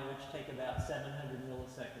on average take about 700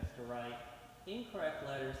 milliseconds to write. Incorrect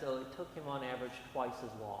letters, though, it took him on average twice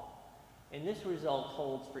as long. And this result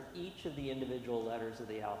holds for each of the individual letters of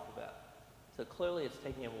the alphabet. So clearly it's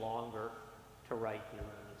taking him longer to write the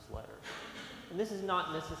erroneous letters. And this is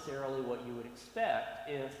not necessarily what you would expect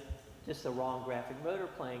if just the wrong graphic motor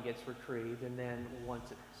plane gets retrieved and then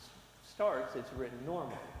once it starts, it's written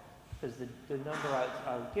normally. Because the number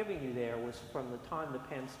I was giving you there was from the time the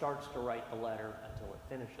pen starts to write the letter until it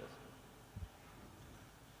finishes.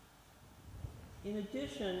 In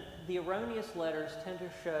addition, the erroneous letters tend to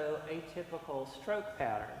show atypical stroke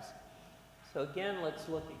patterns. So again, let's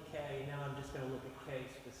look at K. Now I'm just going to look at K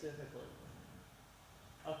specifically.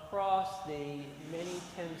 Across the many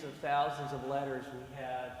tens of thousands of letters we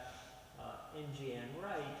had NGN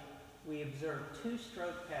write, we observed two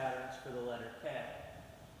stroke patterns for the letter K.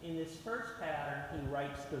 In this first pattern, he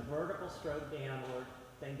writes the vertical stroke downward,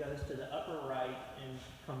 then goes to the upper right and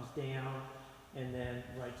comes down, and then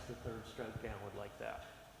writes the third stroke downward like that.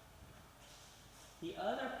 The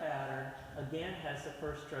other pattern, again, has the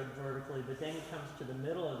first stroke vertically, but then he comes to the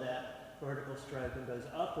middle of that vertical stroke and goes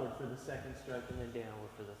upward for the second stroke and then downward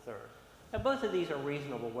for the third. Now, both of these are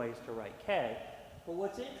reasonable ways to write K, but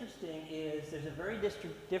what's interesting is there's a very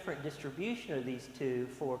different distribution of these two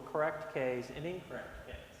for correct Ks and incorrect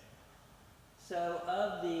Ks. So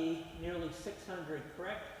of the nearly 600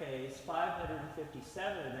 correct Ks,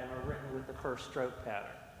 557 of them are written with the first stroke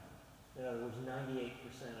pattern. In other words, 98%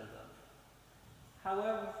 of them.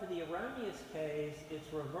 However, for the erroneous Ks,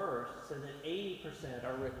 it's reversed, so that 80%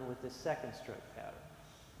 are written with the second stroke pattern.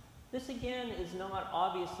 This again is not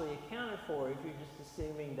obviously accounted for if you're just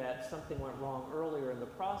assuming that something went wrong earlier in the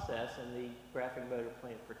process and the graphic motor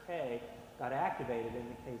plan for K got activated in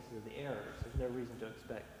the cases of the errors. There's no reason to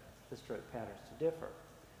expect the stroke patterns to differ.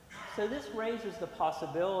 So this raises the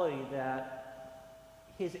possibility that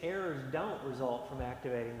his errors don't result from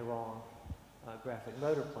activating the wrong graphic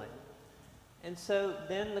motor plan. And so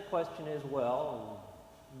then the question is, well,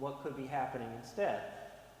 what could be happening instead?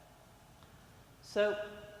 So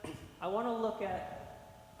I want to look at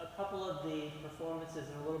a couple of the performances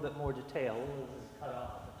in a little bit more detail. This is cut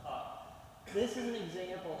off at the top. This is an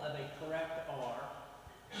example of a correct R.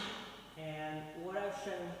 And what I've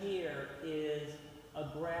shown here is a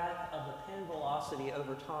graph of the pen velocity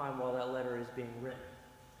over time while that letter is being written.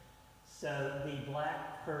 So the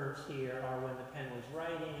black curves here are when the pen was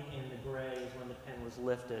writing, and the gray is when the pen was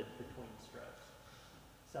lifted between strokes.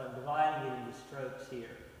 So I'm dividing it into strokes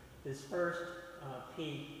here. This first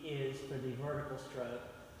peak is for the vertical stroke.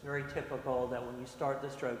 It's very typical that when you start the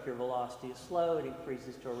stroke, your velocity is slow. It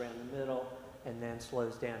increases to around the middle and then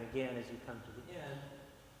slows down again as you come to the end.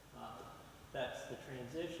 That's the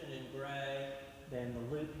transition in gray. Then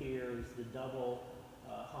the loop here is the double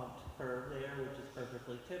humped curve there, which is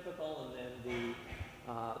perfectly typical, and then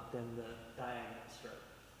the diagonal stroke.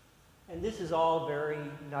 And this is all very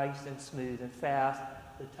nice and smooth and fast.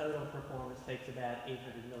 The total performance takes about 800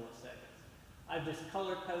 milliseconds. I've just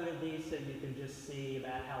color-coded these so you can just see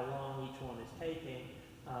about how long each one is taking.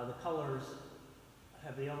 The colors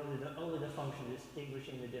have only the function of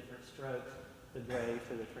distinguishing the different strokes, the gray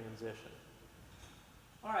for the transition.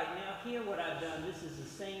 All right, now here what I've done, this is the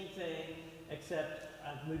same thing, except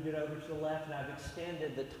I've moved it over to the left and I've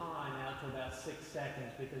extended the time out to about 6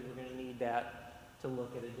 seconds because we're going to need that to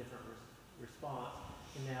look at a different response.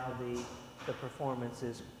 And now the performance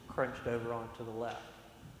is crunched over onto the left.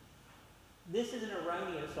 This is an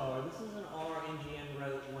erroneous R. This is an R NGN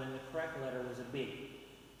wrote when the correct letter was a B.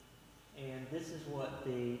 And this is what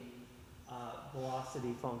the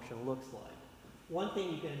velocity function looks like. One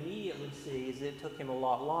thing you can immediately see is it took him a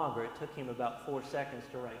lot longer. It took him about 4 seconds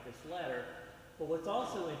to write this letter. But what's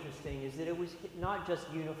also interesting is that it was not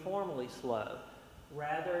just uniformly slow.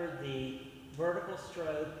 Rather, the vertical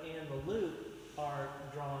stroke and the loop are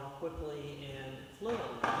drawn quickly and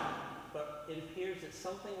fluently. But it appears that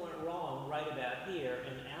something went wrong right about here,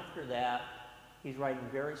 and after that, he's writing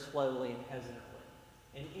very slowly and hesitantly.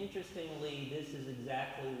 And interestingly, this is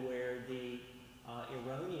exactly where the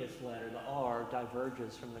erroneous letter, the R,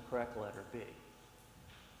 diverges from the correct letter B. Okay.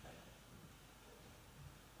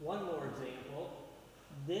 One more example.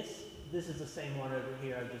 This is the same one over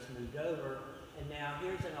here I've just moved over, and now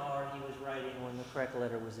here's an R he was writing when the correct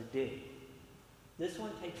letter was a D. This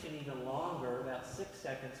one takes him even longer, about 6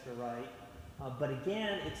 seconds to write, but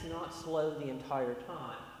again, it's not slow the entire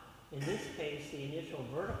time. In this case, the initial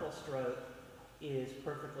vertical stroke is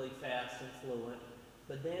perfectly fast and fluent,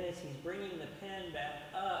 but then as he's bringing the pen back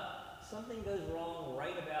up, something goes wrong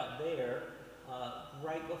right about there,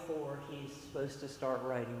 right before he's supposed to start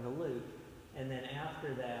writing the loop. And then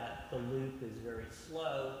after that, the loop is very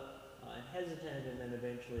slow and hesitant, and then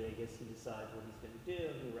eventually, I guess he decides what he's going to do,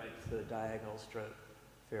 and he writes the diagonal stroke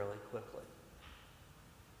fairly quickly.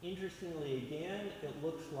 Interestingly, again, it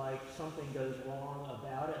looks like something goes wrong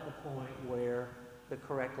about at the point where the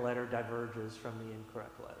correct letter diverges from the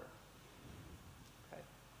incorrect letter. Okay.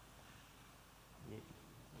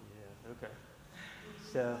 Yeah, okay.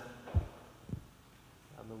 So,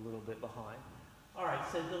 I'm a little bit behind. All right,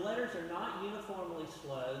 so the letters are not uniformly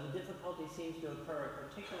slow. The difficulty seems to occur at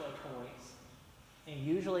particular points, and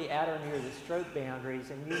usually at or near the stroke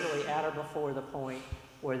boundaries, and usually at or before the point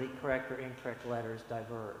where the correct or incorrect letters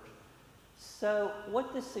diverge. So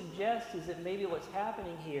what this suggests is that maybe what's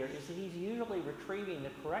happening here is that he's usually retrieving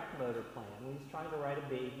the correct motor plan. When he's trying to write a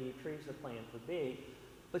B, he retrieves the plan for B,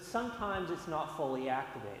 but sometimes it's not fully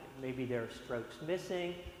activated. Maybe there are strokes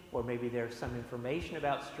missing, or maybe there's some information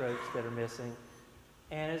about strokes that are missing.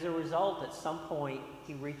 And as a result, at some point,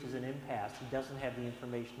 he reaches an impasse. He doesn't have the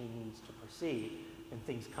information he needs to proceed, and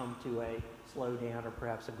things come to a slowdown or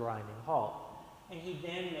perhaps a grinding halt. And he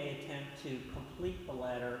then may attempt to complete the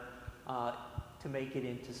letter to make it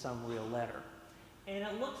into some real letter. And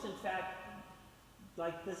it looks, in fact,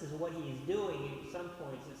 like this is what he's doing. At some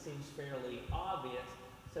points, it seems fairly obvious.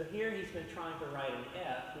 So here he's been trying to write an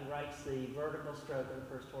F. He writes the vertical stroke and the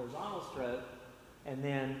first horizontal stroke, and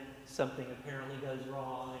then something apparently goes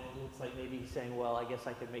wrong, and it looks like maybe he's saying, well, I guess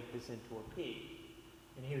I could make this into a P.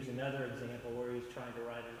 And here's another example where he's trying to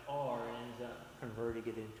write an R and ends up converting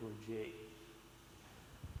it into a G.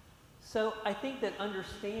 So I think that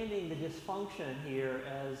understanding the dysfunction here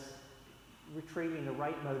as retrieving the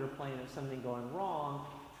right motor plan of something going wrong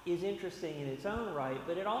is interesting in its own right,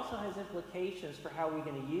 but it also has implications for how we're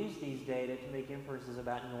going to use these data to make inferences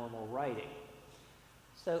about normal writing.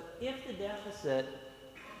 So if the deficit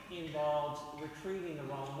involves retrieving the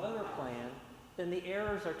wrong motor plan, then the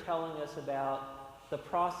errors are telling us about the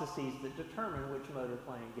processes that determine which motor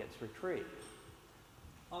plan gets retrieved.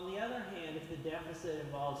 On the other hand, if the deficit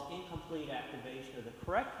involves incomplete activation of the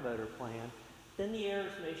correct motor plan, then the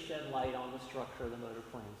errors may shed light on the structure of the motor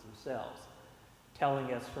plans themselves,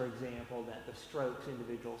 telling us, for example, that the strokes,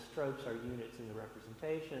 individual strokes, are units in the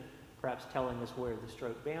representation, perhaps telling us where the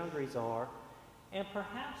stroke boundaries are, and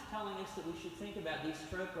perhaps telling us that we should think about these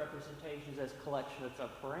stroke representations as collections of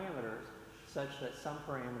parameters, such that some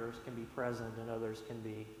parameters can be present and others can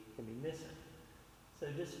be missing. So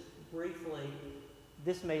just briefly,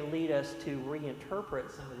 this may lead us to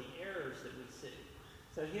reinterpret some of the errors that we see.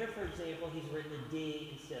 So here, for example, he's written a D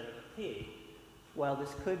instead of a P. Well,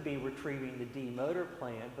 this could be retrieving the D motor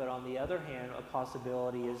plan, but on the other hand, a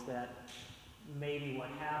possibility is that maybe what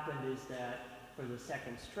happened is that for the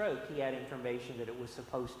second stroke, he had information that it was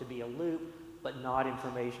supposed to be a loop, but not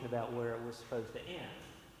information about where it was supposed to end.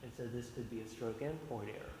 And so this could be a stroke endpoint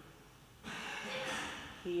error.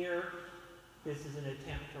 Here, this is an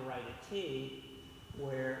attempt to write a T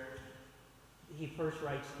where he first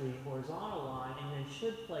writes the horizontal line and then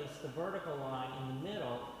should place the vertical line in the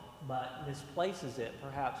middle, but misplaces it,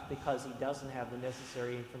 perhaps because he doesn't have the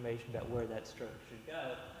necessary information about where that stroke should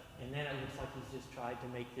go. And then it looks like he's just tried to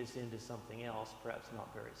make this into something else, perhaps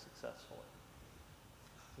not very successfully.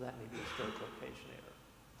 So that may be a stroke location error.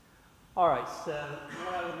 All right, so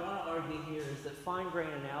what I would want to argue here is that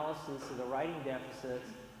fine-grained analysis of the writing deficits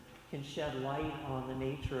can shed light on the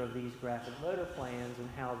nature of these graphic motor plans and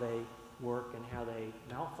how they work and how they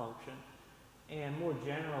malfunction. And more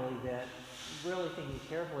generally, that really thinking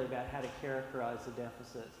carefully about how to characterize the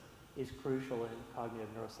deficits is crucial in cognitive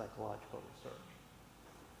neuropsychological research.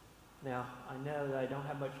 Now, I know that I don't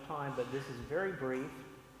have much time, but this is very brief,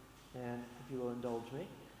 and if you will indulge me.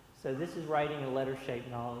 So this is writing in letter-shaped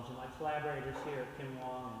knowledge, and my collaborators here are Kim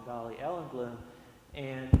Wong and Dolly Ellenblum,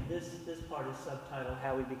 and this part is subtitled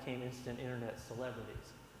How We Became Instant Internet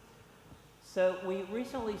Celebrities. So we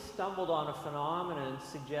recently stumbled on a phenomenon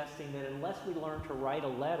suggesting that unless we learn to write a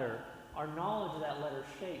letter, our knowledge of that letter's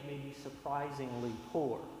shape may be surprisingly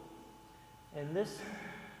poor. And this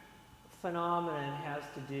phenomenon has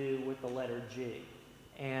to do with the letter G.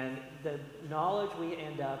 And the knowledge we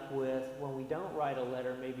end up with when we don't write a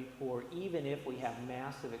letter may be poor, even if we have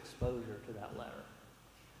massive exposure to that letter.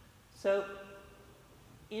 So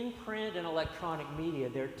in print and electronic media,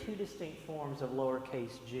 there are two distinct forms of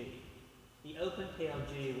lowercase g. The open-tail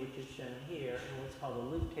G, which is shown here, and what's called the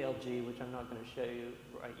loop-tail G, which I'm not going to show you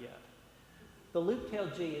right yet. The loop-tail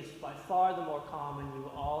G is by far the more common. You've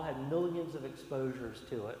all had millions of exposures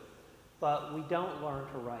to it, but we don't learn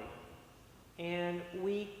to write it. And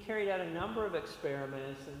we carried out a number of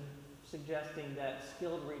experiments and suggesting that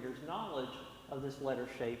skilled readers' knowledge of this letter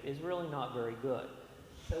shape is really not very good.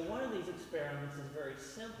 So one of these experiments is very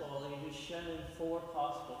simple. It is shown 4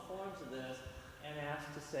 possible forms of this and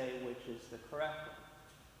asked to say which is the correct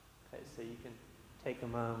one. Okay, so you can take a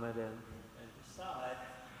moment and decide.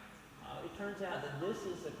 It turns out that this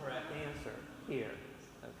is the correct answer here.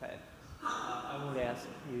 Okay, I won't ask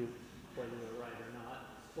you whether you're right or not.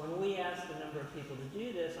 When we asked a number of people to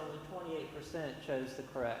do this, only 28% chose the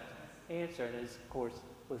correct answer. And as, of course,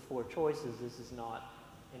 with 4 choices, this is not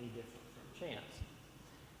any different from chance.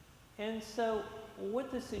 And so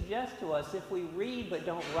what this suggests to us, if we read but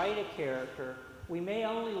don't write a character, we may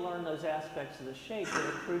only learn those aspects of the shape that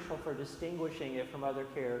are crucial for distinguishing it from other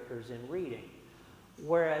characters in reading.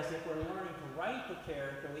 Whereas if we're learning to write the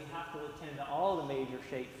character, we have to attend to all the major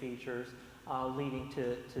shape features, leading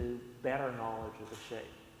to better knowledge of the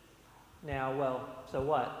shape. Now, well, so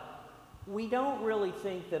what? We don't really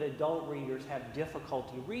think that adult readers have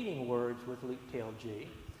difficulty reading words with loop-tail G,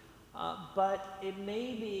 but it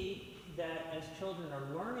may be that as children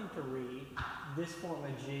are learning to read, this form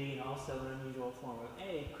of G and also an unusual form of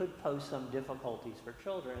A could pose some difficulties for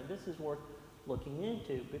children. And this is worth looking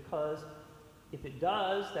into, because if it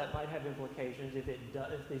does, that might have implications. If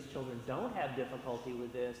these children don't have difficulty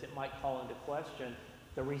with this, it might call into question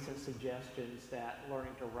the recent suggestions that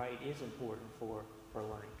learning to write is important for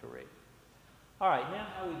learning to read. All right, now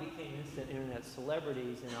how we became instant internet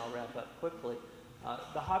celebrities, and I'll wrap up quickly.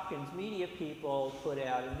 The Hopkins media people put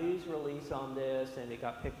out a news release on this, and it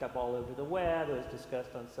got picked up all over the web. It was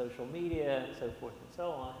discussed on social media and so forth and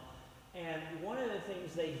so on. And one of the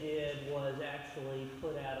things they did was actually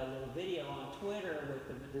put out a little video on Twitter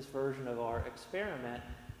with this version of our experiment.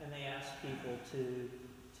 and they asked people to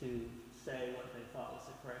say what they thought was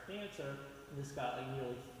the correct answer. And this got like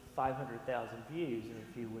nearly 500,000 views in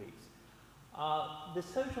a few weeks. The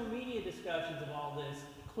social media discussions of all this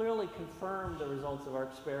clearly confirmed the results of our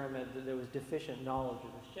experiment that there was deficient knowledge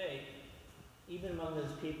of the shape. Even among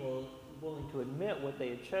those people willing to admit what they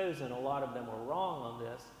had chosen, a lot of them were wrong on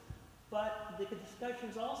this. But the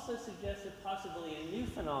discussions also suggested possibly a new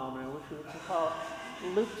phenomenon, which we can call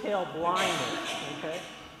loop-tail blindness, okay?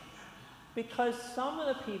 Because some of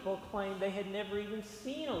the people claimed they had never even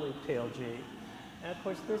seen a loop-tail G. And of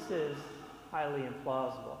course, this is highly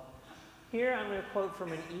implausible. Here I'm going to quote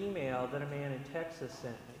from an email that a man in Texas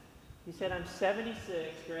sent me. He said, "I'm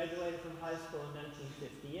 76, graduated from high school in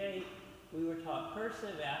 1958. We were taught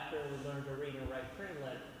cursive after we learned to read and write print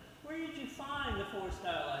letters. Where did you find the 4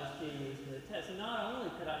 stylized G used in the test? And not only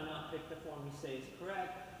could I not pick the form you say is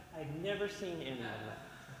correct, I'd never seen any of them."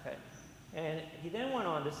 Okay. And he then went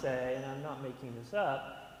on to say, and I'm not making this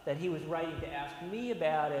up, that he was writing to ask me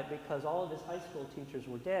about it because all of his high school teachers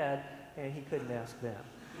were dead and he couldn't ask them.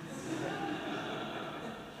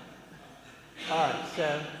 All right,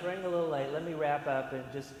 so running a little late. Let me wrap up and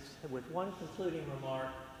just with one concluding remark,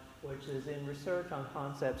 which is in research on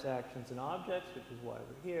concepts, actions, and objects, which is why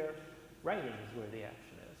we're here, writing is where the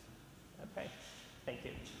action is. Okay, thank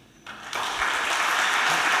you.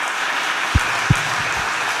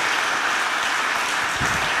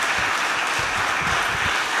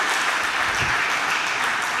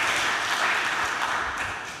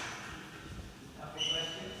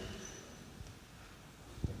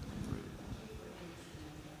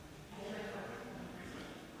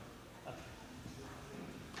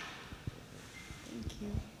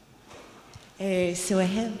 So I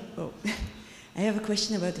have a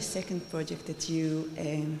question about the second project that you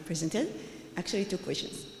presented. Actually, 2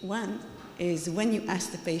 questions. One is when you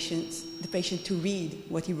ask the patient to read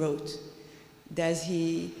what he wrote, does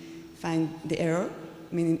he find the error?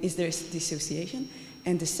 Meaning, is there dissociation?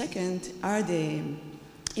 And the second, are the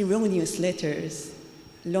erroneous letters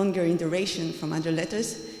longer in duration from other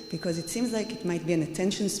letters? Because it seems like it might be an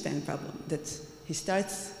attention span problem, that he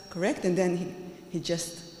starts correct and then he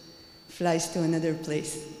just flies to another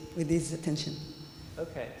place with his attention.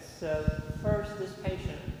 Okay, so first, this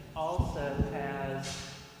patient also has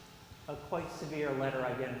a quite severe letter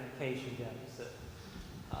identification deficit,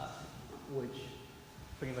 which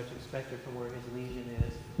pretty much expected from where his lesion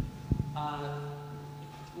is.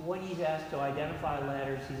 When he's asked to identify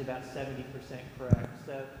letters, he's about 70% correct.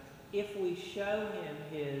 So if we show him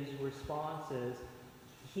his responses,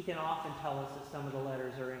 he can often tell us that some of the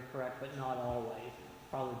letters are incorrect, but not always,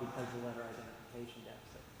 probably because of the letter identification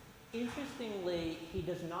deficit. Interestingly, he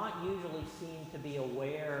does not usually seem to be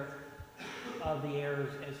aware of the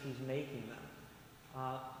errors as he's making them.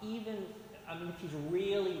 If he's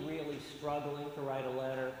really, really struggling to write a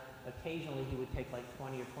letter, occasionally he would take like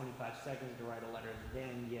 20 or 25 seconds to write a letter,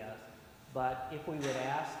 then yes. But if we would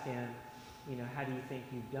ask him, how do you think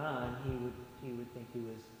you've done, he would think he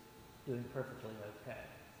was doing perfectly okay.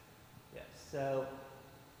 Yes, so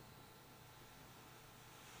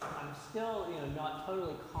I'm still, not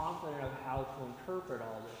totally confident of how to interpret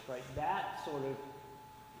all this, right? That sort of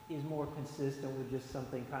is more consistent with just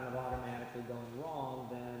something kind of automatically going wrong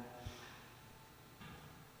than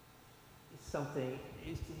something,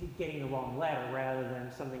 getting the wrong letter rather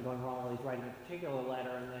than something going wrong while he's writing a particular letter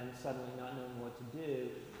and then suddenly not knowing what to do.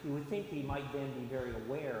 You would think he might then be very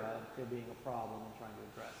aware of there being a problem and trying to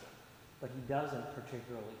address it. But he doesn't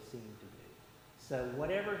particularly seem to be. So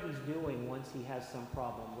whatever he's doing once he has some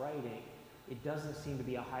problem writing, it doesn't seem to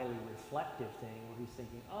be a highly reflective thing where he's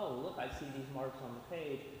thinking, oh, look, I see these marks on the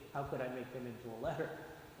page. How could I make them into a letter?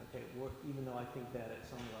 Okay, even though I think that at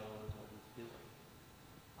some level is what he's doing.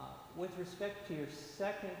 With respect to your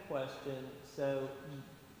second question, so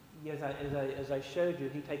as I showed you,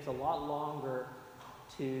 he takes a lot longer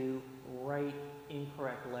to write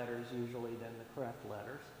incorrect letters usually than the correct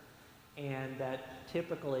letters. And that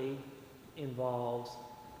typically involves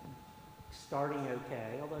starting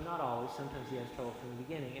okay, although not always. Sometimes he has trouble from the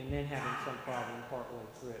beginning, and then having some problem partway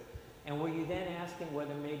through. And were you then asking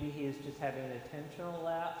whether maybe he is just having an attentional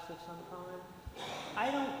lapse of some kind? I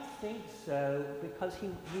don't think so, because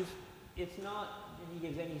it's not that he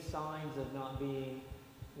gives any signs of not being,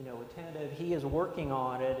 attentive. He is working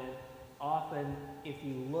on it, and often, if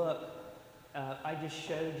you look, I just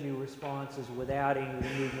showed you responses without any of the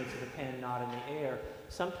movements of the pen not in the air.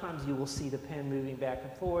 Sometimes you will see the pen moving back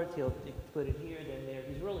and forth. He'll put it here, then there.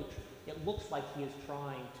 It looks like he is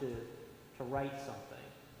trying to write something,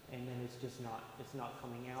 and then it's not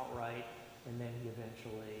coming out right, and then he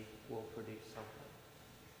eventually will produce something.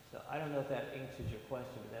 So I don't know if that answers your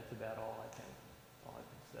question, but that's about all I can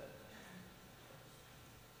say.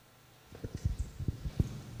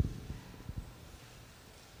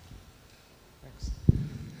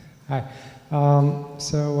 Hi.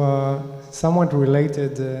 Somewhat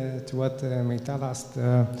related to what Meital asked,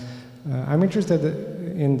 I'm interested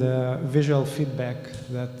in the visual feedback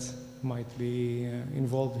that might be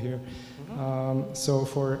involved here. So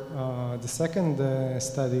for the second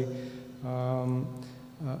study,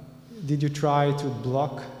 did you try to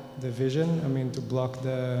block the vision? I mean, to block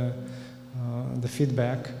the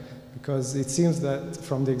feedback? Because it seems that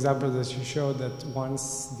from the example that you showed that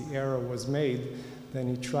once the error was made, then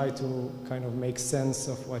he tried to kind of make sense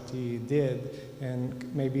of what he did and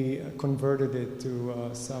maybe converted it to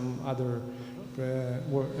some other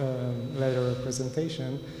letter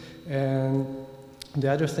representation. And the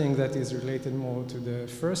other thing that is related more to the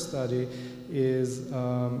first study is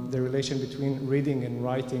the relation between reading and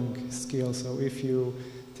writing skills. So if you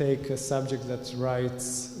take a subject that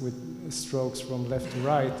writes with strokes from left to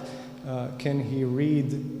right, can he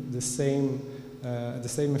read the same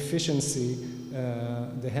efficiency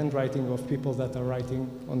the handwriting of people that are writing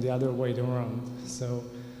on the other way around? So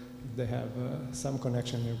they have some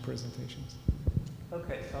connection in their presentations.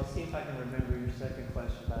 Okay, so I'll see if I can remember your second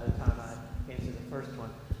question by the time I answer the first one.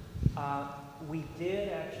 We did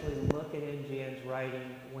actually look at NGN's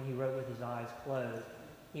writing when he wrote with his eyes closed.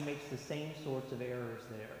 He makes the same sorts of errors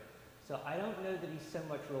there. So I don't know that he's so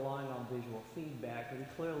much relying on visual feedback, but he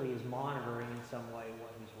clearly is monitoring in some way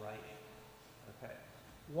what he's writing. Okay.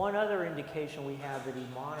 One other indication we have that he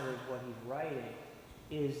monitors what he's writing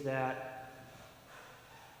is that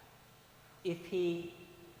if he,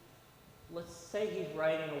 let's say he's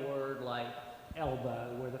writing a word like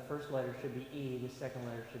elbow, where the first letter should be E, the second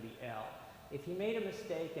letter should be L. If he made a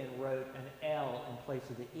mistake and wrote an L in place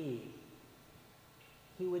of the E,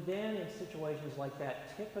 he would then, in situations like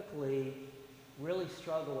that, typically really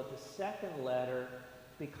struggle with the second letter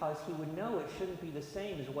because he would know it shouldn't be the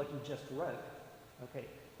same as what he just wrote. Okay,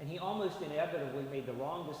 and he almost inevitably made the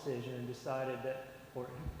wrong decision and decided that, or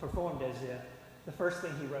performed as if the first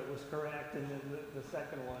thing he wrote was correct and then the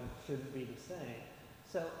second one shouldn't be the same.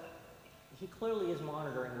 So he clearly is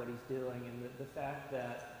monitoring what he's doing, and the fact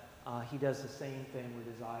that he does the same thing with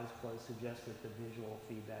his eyes closed suggests that the visual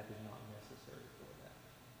feedback is not necessary for that.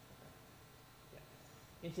 Okay.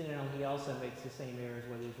 Yeah. Incidentally, he also makes the same errors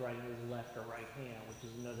whether he's writing with his left or right hand, which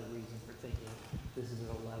is another reason for thinking this is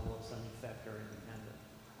at a level of some effector independent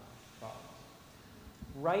problems.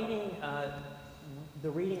 Writing,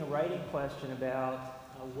 the reading and writing question about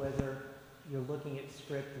whether you're looking at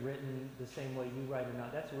script written the same way you write or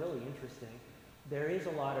not, that's really interesting. There is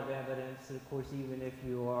a lot of evidence, of course, even if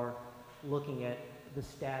you are looking at the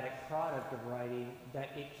static product of writing, that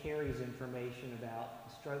it carries information about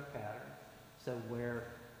the stroke pattern. So where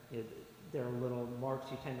there are little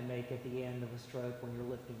marks you tend to make at the end of a stroke when you're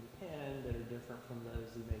lifting the pen that are different from those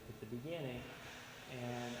you make at the beginning.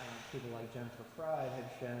 And people like Josef Rauschecker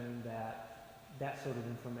have shown that that sort of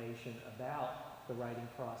information about the writing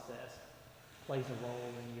process plays a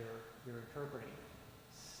role in your interpreting.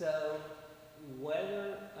 So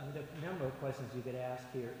whether, the number of questions you could ask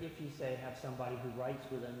here, if you say have somebody who writes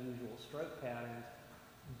with unusual stroke patterns,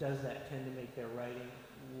 does that tend to make their writing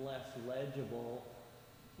less legible,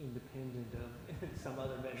 independent of some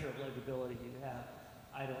other measure of legibility you have?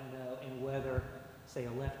 I don't know. And whether, say,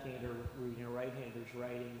 a left-hander reading a right-hander's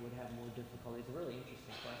writing would have more difficulty. It's a really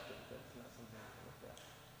interesting question, but it's not something I can look at.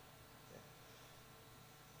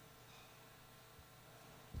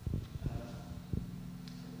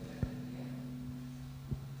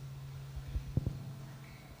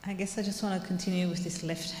 I guess I just want to continue with this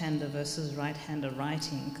left-hander versus right-hander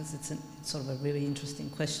writing, because it's sort of a really interesting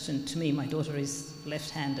question to me. My daughter is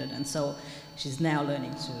left-handed, and so she's now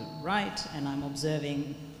learning to write, and I'm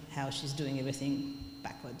observing how she's doing everything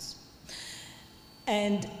backwards.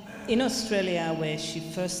 And in Australia, where she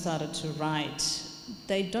first started to write,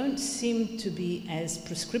 they don't seem to be as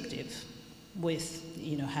prescriptive with,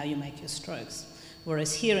 how you make your strokes.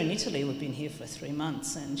 Whereas here in Italy, we've been here for 3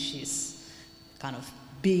 months, and she's kind of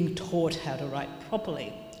being taught how to write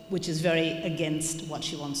properly, which is very against what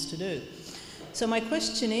she wants to do. So my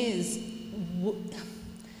question is,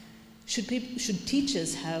 should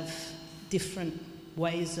teachers have different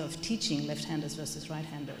ways of teaching left-handers versus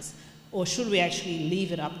right-handers? Or should we actually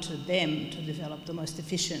leave it up to them to develop the most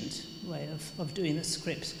efficient way of doing the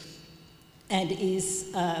script? And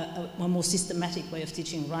is a more systematic way of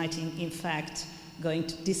teaching writing, in fact, going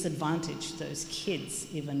to disadvantage those kids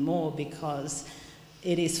even more because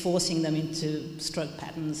it is forcing them into stroke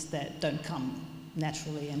patterns that don't come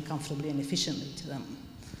naturally and comfortably and efficiently to them?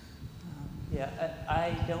 Yeah, I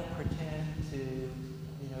don't pretend to,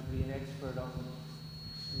 be an expert on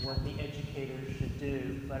what the educators should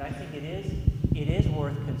do, but I think it is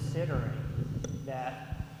worth considering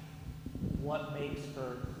that what makes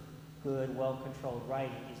for good, well-controlled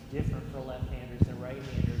writing is different for left-handers and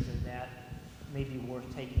right-handers, and that may be worth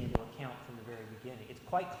taking into account from the very beginning. It's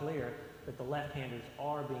quite clear that the left-handers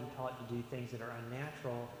are being taught to do things that are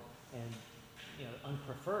unnatural and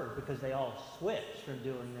unpreferred, because they all switch from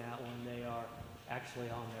doing that when they are actually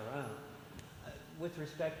on their own. With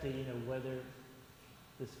respect to whether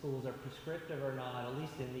the schools are prescriptive or not, at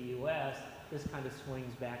least in the U.S., this kind of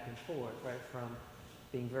swings back and forth, right? From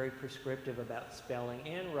being very prescriptive about spelling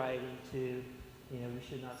and writing to, we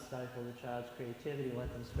should not stifle the child's creativity,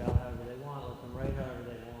 let them spell however they want, let them write however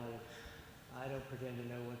they want. I don't pretend to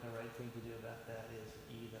know what the right thing to do about that is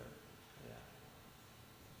either.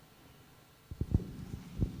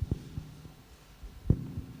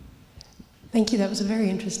 Thank you. That was a very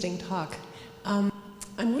interesting talk. I'm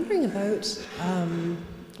wondering about,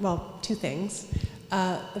 two things.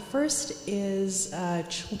 The first is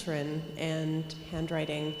children and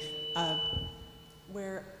handwriting.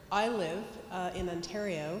 Where I live in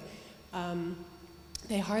Ontario,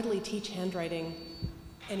 they hardly teach handwriting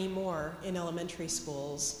anymore in elementary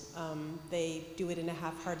schools. They do it in a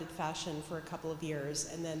half-hearted fashion for a couple of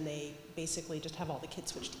years, and then they basically just have all the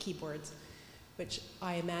kids switch to keyboards, which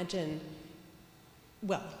I imagine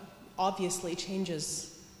obviously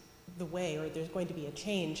changes the way, or there's going to be a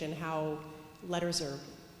change in how letters are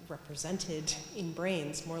represented in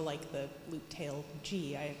brains, more like the loop-tailed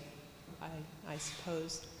G, I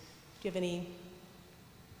suppose. Do you have any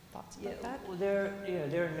thoughts about that? Well, there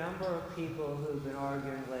are a number of people who've been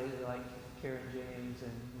arguing lately, like Karen James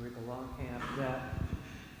and Rika Longcamp, that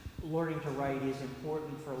learning to write is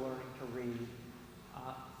important for learning to read.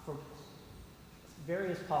 For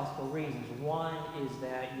various possible reasons. One is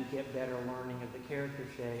that you get better learning of the character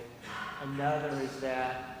shape. Another is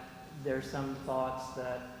that there's some thoughts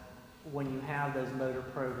that when you have those motor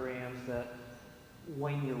programs, that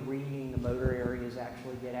when you're reading, the motor areas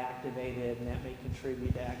actually get activated, and that may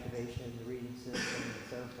contribute to activation in the reading system and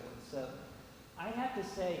so forth. So I have to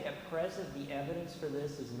say, at present, the evidence for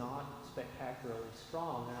this is not spectacularly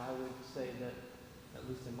strong, and I would say that, at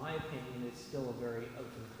least in my opinion, it's still a very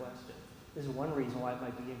open question. This is one reason why it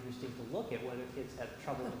might be interesting to look at whether kids have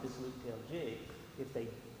trouble with this loop-tailed G, if they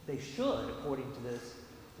should, according to this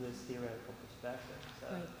theoretical perspective. So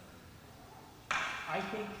right. I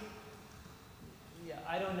think,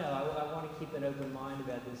 I don't know. I want to keep an open mind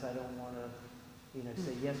about this. I don't want to,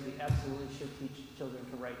 say yes, we absolutely should teach children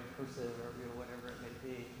to write in cursive or whatever it may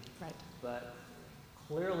be. Right. But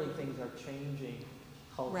clearly things are changing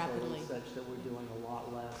culturally rapidly, such that we're doing a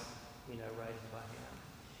lot less, writing by hand.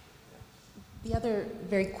 The other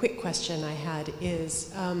very quick question I had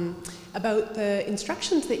is about the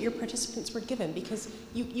instructions that your participants were given, because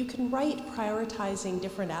you can write prioritizing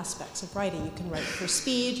different aspects of writing. You can write for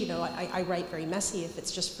speed, I write very messy if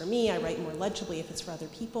it's just for me, I write more legibly if it's for other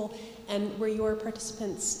people. And were your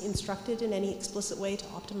participants instructed in any explicit way to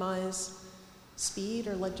optimize speed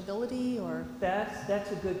or legibility, or?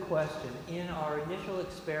 That's a good question. In our initial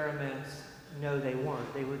experiments, no, they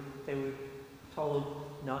weren't. They were told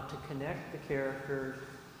not to connect the characters,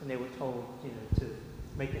 and they were told, to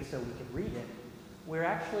make it so we could read it. We're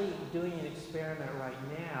actually doing an experiment right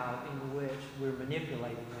now in which we're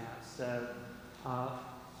manipulating that. So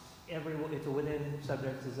it's a within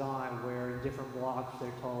subject design where in different blocks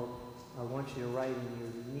they're told, I want you to write in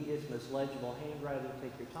your neatest, most legible handwriting,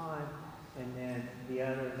 take your time, and then the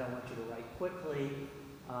others, I want you to write quickly.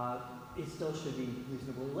 It still should be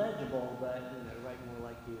reasonably legible, but write more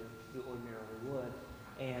like you ordinarily would.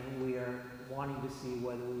 And we are wanting to see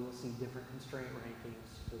whether we will see different constraint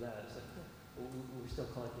rankings for those. We're still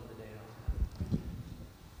collecting the data on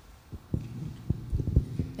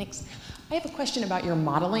that. Thanks. I have a question about your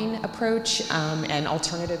modeling approach and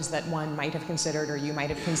alternatives that one might have considered or you might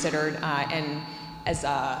have considered. And as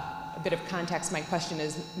a bit of context, my question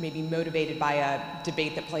is maybe motivated by a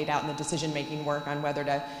debate that played out in the decision-making work on whether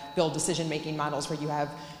to build decision-making models where you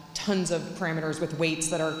have tons of parameters with weights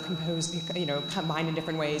that are composed, combined in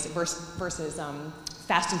different ways versus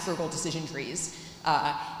fast and frugal decision trees.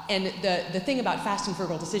 And the thing about fast and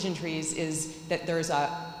frugal decision trees is that there's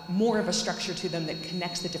more of a structure to them that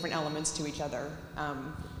connects the different elements to each other.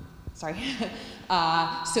 So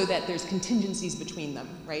that there's contingencies between them,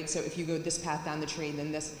 right? So if you go this path down the tree,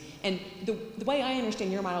 then this. And the way I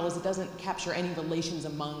understand your model is it doesn't capture any relations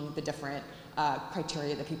among the different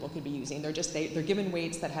criteria that people could be using. They're given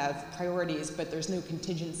weights that have priorities, but there's no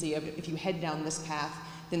contingency of if you head down this path,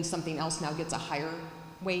 then something else now gets a higher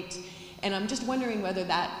weight. And I'm just wondering whether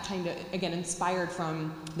that kind of, again, inspired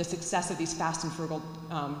from the success of these fast and frugal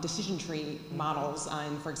decision tree models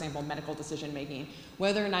on, for example, medical decision making,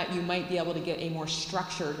 whether or not you might be able to get a more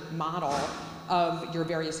structured model of your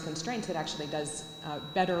various constraints that actually does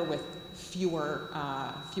better with fewer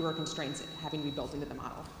constraints having to be built into the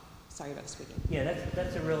model. Sorry about speaking. Yeah,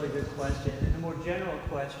 that's a really good question. And the more general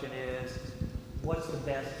question is, what's the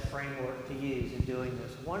best framework to use in doing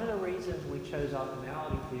this? One of the reasons we chose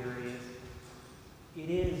optimality theory is it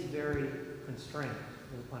is very constrained,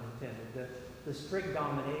 no pun intended. The strict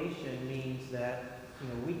domination means that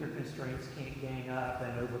weaker constraints can't gang up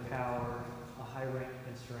and overpower a high-rank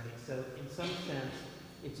constraint. So in some sense,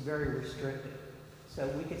 it's very restricted. So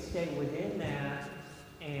we could stay within that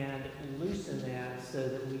and loosen that so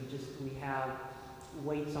that we have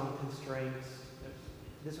weights on constraints.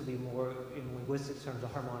 This would be more in linguistics terms, a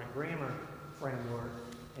harmonic grammar framework.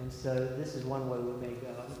 And so this is one way we may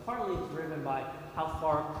go. And partly it's driven by how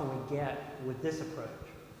far can we get with this approach,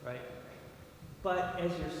 right? But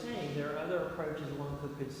as you're saying, there are other approaches one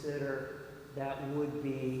could consider that would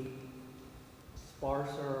be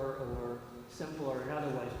sparser or simpler in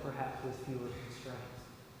other ways, perhaps with fewer constraints.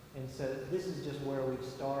 And so this is just where we've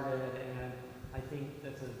started, and I think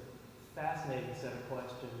that's a fascinating set of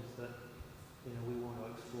questions that we want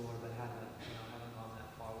to explore, but haven't gone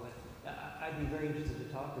that far with. I'd be very interested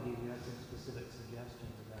to talk with you if you have some specific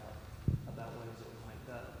suggestions about ways that we might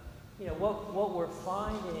go. What we're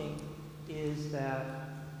finding is that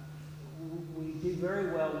we do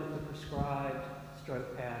very well with the prescribed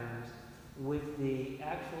stroke patterns. With the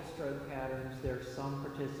actual stroke patterns, there are some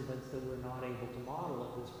participants that we're not able to model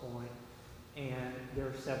at this point, and there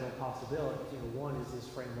are several possibilities. One is this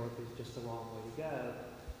framework is just the wrong way to go.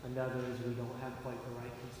 Another is we don't have quite the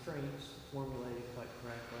right constraints formulated quite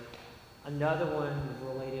correctly. Another one is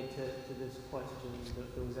related to this question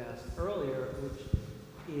that was asked earlier, which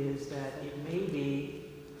is that it may be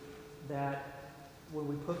that when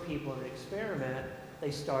we put people in an experiment, they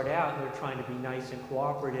start out and they're trying to be nice and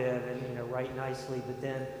cooperative and write nicely, but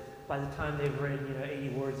then by the time they've written 80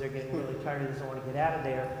 words, they're getting really tired and just want to get out of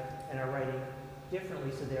there and are writing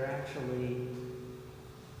differently, so they're actually,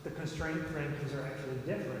 the constraint rankings are actually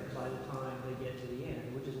different by the time they get to the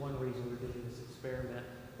end, which is one reason we're doing this experiment.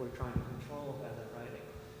 We're trying to control how they're writing.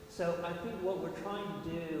 So I think what we're trying to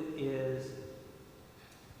do is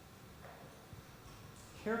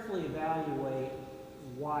carefully evaluate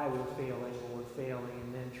why we're failing when we're failing,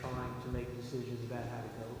 and then trying to make decisions about how to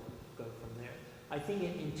go from there. I think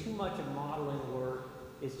in too much of modeling work,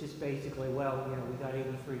 it's just basically, we got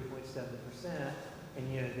 83.7%, and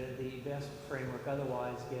the best framework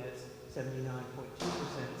otherwise gets 79.2%,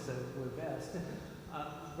 so we're best.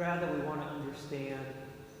 Rather, we want to understand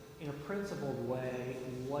in a principled way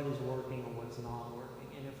what is working and what's not working.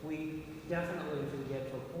 And if we get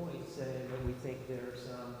to a point saying that we think there are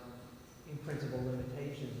some in principle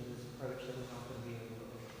limitations in this approach that we're not going to be able to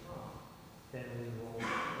overcome, then we will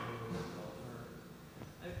learn.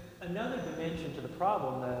 Another dimension to the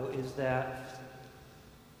problem, though, is that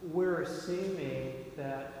we're assuming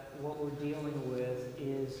that what we're dealing with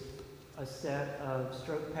is a set of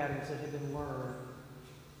stroke patterns that have been learned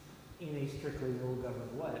in a strictly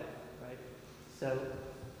rule-governed way, right? So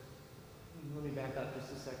let me back up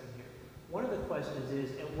just a second here. One of the questions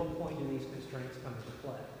is, at what point do these constraints come into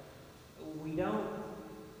play? We don't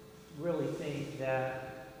really think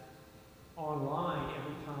that online,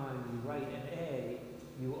 every time you write an A,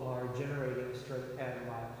 you are generating a stroke pattern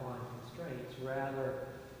by applying constraints. Rather,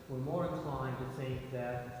 we're more inclined to think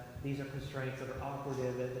that these are constraints that are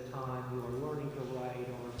operative at the time you are learning to write,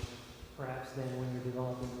 or perhaps then when you're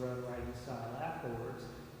developing your own writing style afterwards,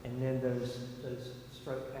 and then those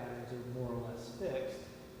stroke patterns are more or less fixed,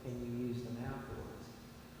 and you use them afterwards.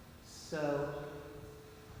 So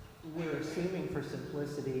we're assuming for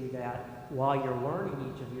simplicity that while you're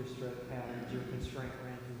learning each of your stroke patterns, your constraint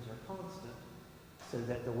rankings are constant, so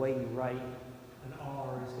that the way you write an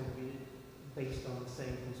R is going to be based on the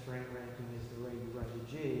same constraint ranking as the way you write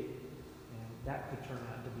a G, and that could turn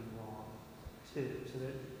out to be wrong too.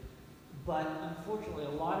 But unfortunately, a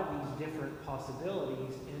lot of these different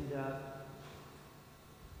possibilities end up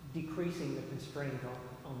decreasing the constraint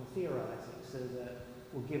on the theorizing, so that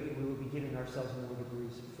we will be giving ourselves more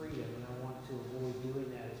degrees of freedom, and I want to avoid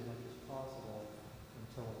doing that as much as possible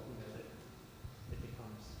until it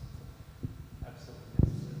becomes absolutely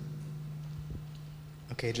necessary.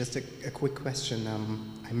 Okay, just a quick question.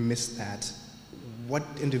 I missed that. What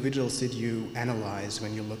individuals did you analyze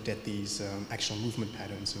when you looked at these actual movement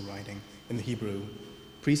patterns in writing in the Hebrew?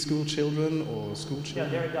 Preschool children or school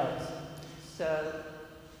children? Yeah, they're adults. So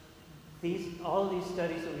all of these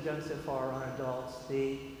studies that we've done so far are on adults.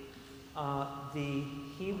 The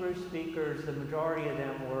Hebrew speakers, the majority of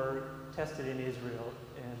them were tested in Israel,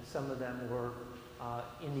 and some of them were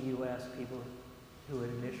in the U.S., people who had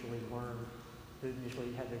initially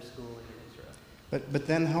had their schooling in Israel. But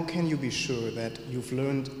then how can you be sure that you've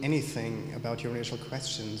learned anything about your initial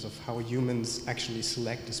questions of how humans actually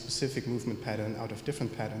select a specific movement pattern out of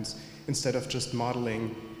different patterns, instead of just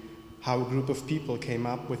modeling how a group of people came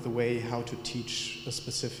up with the way how to teach a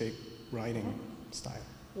specific writing style?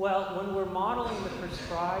 Well, when we're modeling the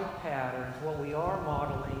prescribed patterns, what we are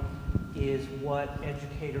modeling is what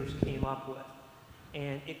educators came up with.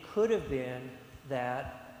 And it could have been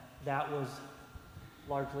that was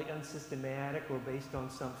largely unsystematic or based on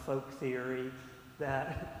some folk theory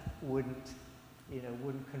that wouldn't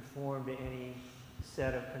conform to any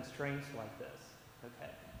set of constraints like this.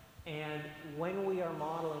 Okay. And when we are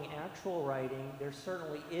modeling actual writing, there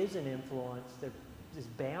certainly is an influence, there is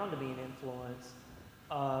bound to be an influence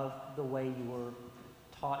of the way you were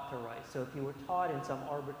taught to write. So if you were taught in some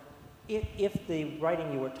if the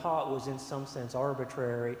writing you were taught was in some sense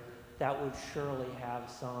arbitrary, that would surely have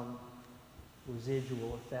some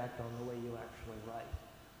residual effect on the way you actually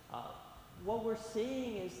write. What we're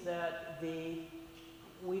seeing is that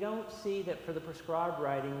we don't see that for the prescribed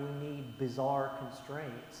writing we need bizarre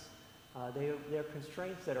constraints. They're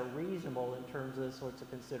constraints that are reasonable in terms of the sorts of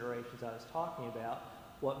considerations I was talking about.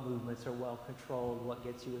 What movements are well controlled, what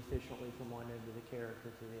gets you efficiently from one end of the character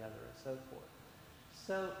to the other, and so forth.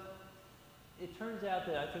 So it turns out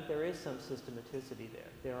that I think there is some systematicity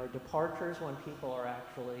there. There are departures when people are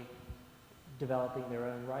actually developing their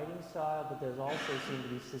own writing style, but there's also seem to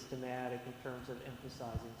be systematic in terms of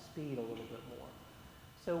emphasizing speed a little bit more.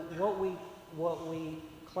 So what we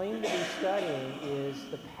claim to be studying is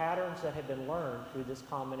the patterns that have been learned through this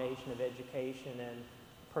combination of education and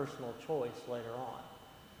personal choice later on.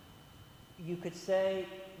 You could say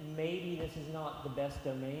maybe this is not the best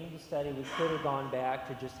domain to study. We could have gone back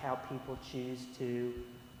to just how people choose to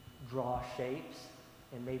draw shapes,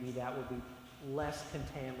 and maybe that would be less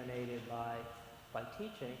contaminated by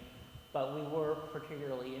teaching, but we were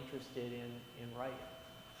particularly interested in writing.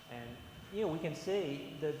 And we can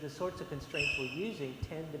see the sorts of constraints we're using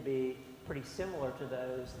tend to be pretty similar to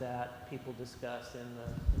those that people discuss in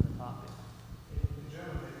the topic. In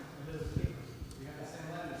German, we have the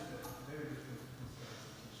same language, but very different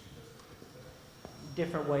constraints of teaching.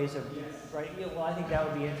 Different ways of, yes. Right? Yeah, well, I think that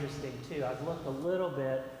would be interesting too. I've looked a little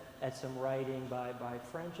bit at some writing by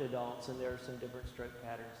French adults, and there are some different stroke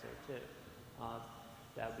patterns there too.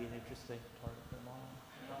 That would be an interesting target for the model.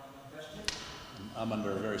 I'm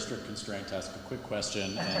under a very strict constraint to ask a quick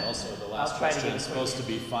question, and also the last question is supposed to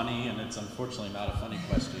be funny, and it's unfortunately not a funny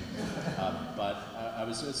question. But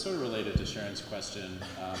it's sort of related to Sharon's question.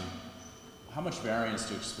 How much variance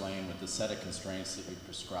to explain with the set of constraints that you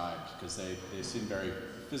prescribed? Because they seem very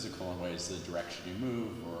physical in ways, the direction you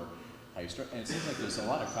move or how you start. And it seems like there's a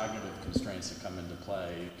lot of cognitive constraints that come into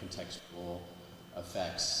play, contextual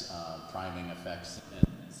effects, priming effects,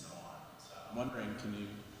 and so on. So I'm wondering,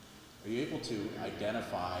 are you able to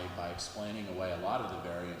identify, by explaining away a lot of the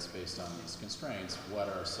variance based on these constraints, what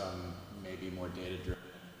are some maybe more data-driven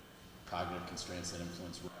cognitive constraints that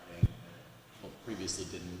influence writing that people previously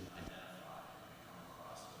didn't identify and come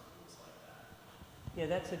across with rules like that? Yeah,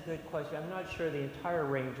 that's a good question. I'm not sure the entire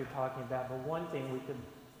range you're talking about, but one thing we could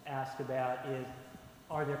ask about is,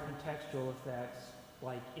 are there contextual effects,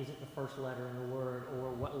 like is it the first letter in the word or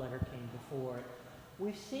what letter came before it?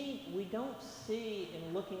 We don't see,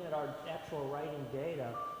 in looking at our actual writing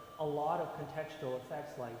data, a lot of contextual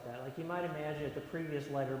effects like that. Like you might imagine if the previous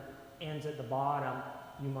letter ends at the bottom,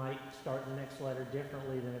 you might start the next letter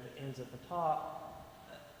differently than if it ends at the top.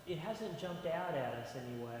 It hasn't jumped out at us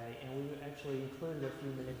anyway, and we actually included a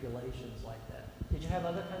few manipulations like that. Did you have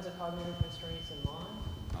other kinds of cognitive constraints in mind?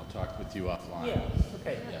 I'll talk with you offline. Yeah,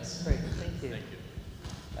 okay. Yes. Great, thank you. Thank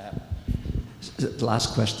you. The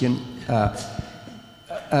last question.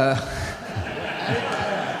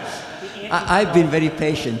 I've been very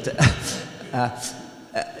patient.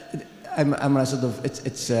 I'm a sort of,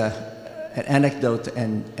 it's an anecdote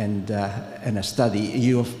and a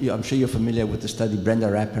study. I'm sure you're familiar with the study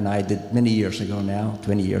Brenda Rapp and I did many years ago now,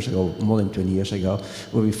 20 years ago, more than 20 years ago,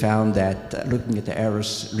 where we found that looking at the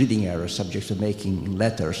errors, reading errors subjects are making in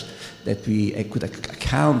letters, that we could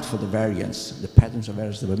account for the variance, the patterns of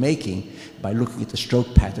errors they were making by looking at the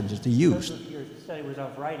stroke patterns that they used. Your study was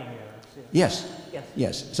of writing errors. Yes.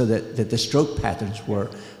 Yes. So that the stroke patterns were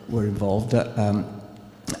involved,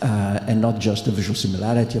 and not just the visual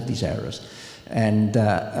similarity of these errors. And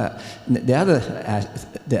the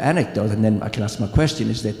anecdote, and then I can ask my question,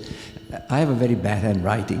 is that I have a very bad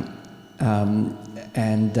handwriting.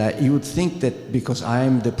 And you would think that because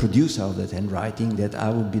I'm the producer of that handwriting, that I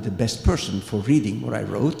would be the best person for reading what I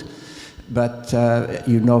wrote. But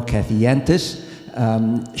you know Kathy Yantis,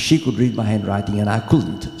 she could read my handwriting and I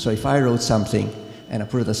couldn't. So if I wrote something and I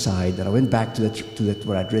put it aside and I went back to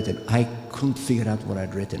what I'd written, I couldn't figure out what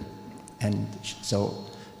I'd written. And so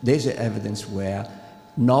there's evidence where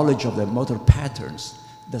knowledge of the motor patterns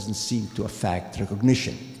doesn't seem to affect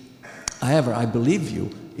recognition. However, I believe you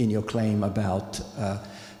in your claim about,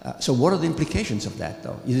 so what are the implications of that,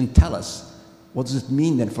 though? You didn't tell us. What does it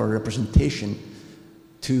mean then for a representation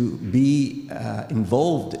to be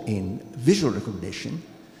involved in visual recognition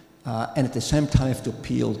and at the same time have to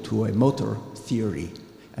appeal to a motor theory?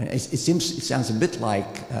 And it sounds a bit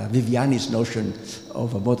like Viviani's notion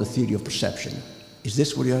of a motor theory of perception. Is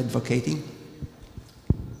this what you're advocating?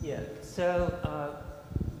 Yeah, so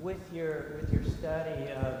with your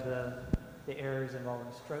study of the errors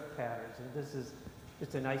involving stroke patterns, and this is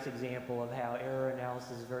just a nice example of how error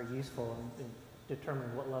analysis is very useful in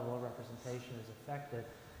determining what level of representation is effective.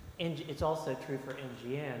 And it's also true for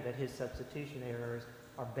NGN that his substitution errors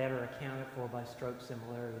are better accounted for by stroke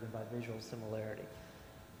similarity than by visual similarity.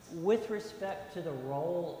 With respect to the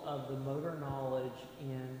role of the motor knowledge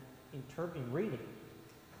in reading,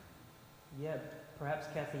 yeah, perhaps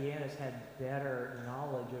Kathy Yannis had better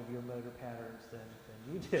knowledge of your motor patterns than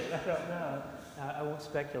you did. I don't know. I won't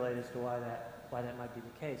speculate as to why that might be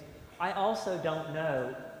the case. I also don't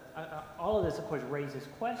know. All of this, of course, raises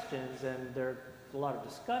questions, and there's a lot of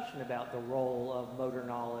discussion about the role of motor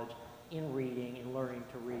knowledge in reading, in learning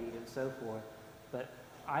to read, and so forth. But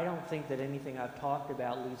I don't think that anything I've talked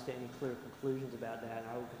about leads to any clear conclusions about that, and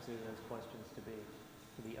I would consider those questions to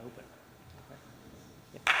be open. Okay.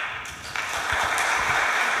 Yeah.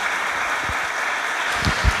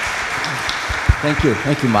 Thank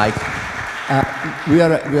you, Mike. We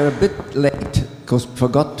are a bit late because we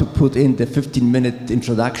forgot to put in the 15-minute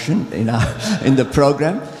introduction in the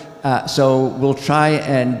program. So we'll try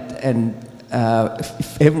and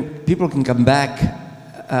if people can come back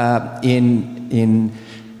in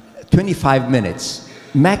 25 minutes,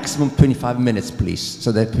 maximum 25 minutes, please,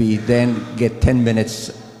 so that we then get 10 minutes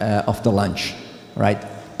of the lunch, right?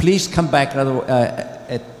 Please come back at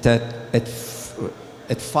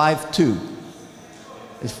 5:02.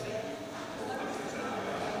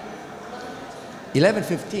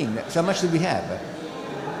 11:15. So how much do we have?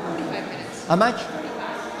 45 minutes. How much?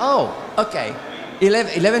 Oh, okay.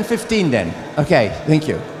 11:15 then. Okay, thank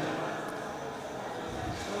you.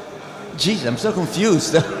 Jeez, I'm so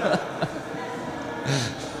confused.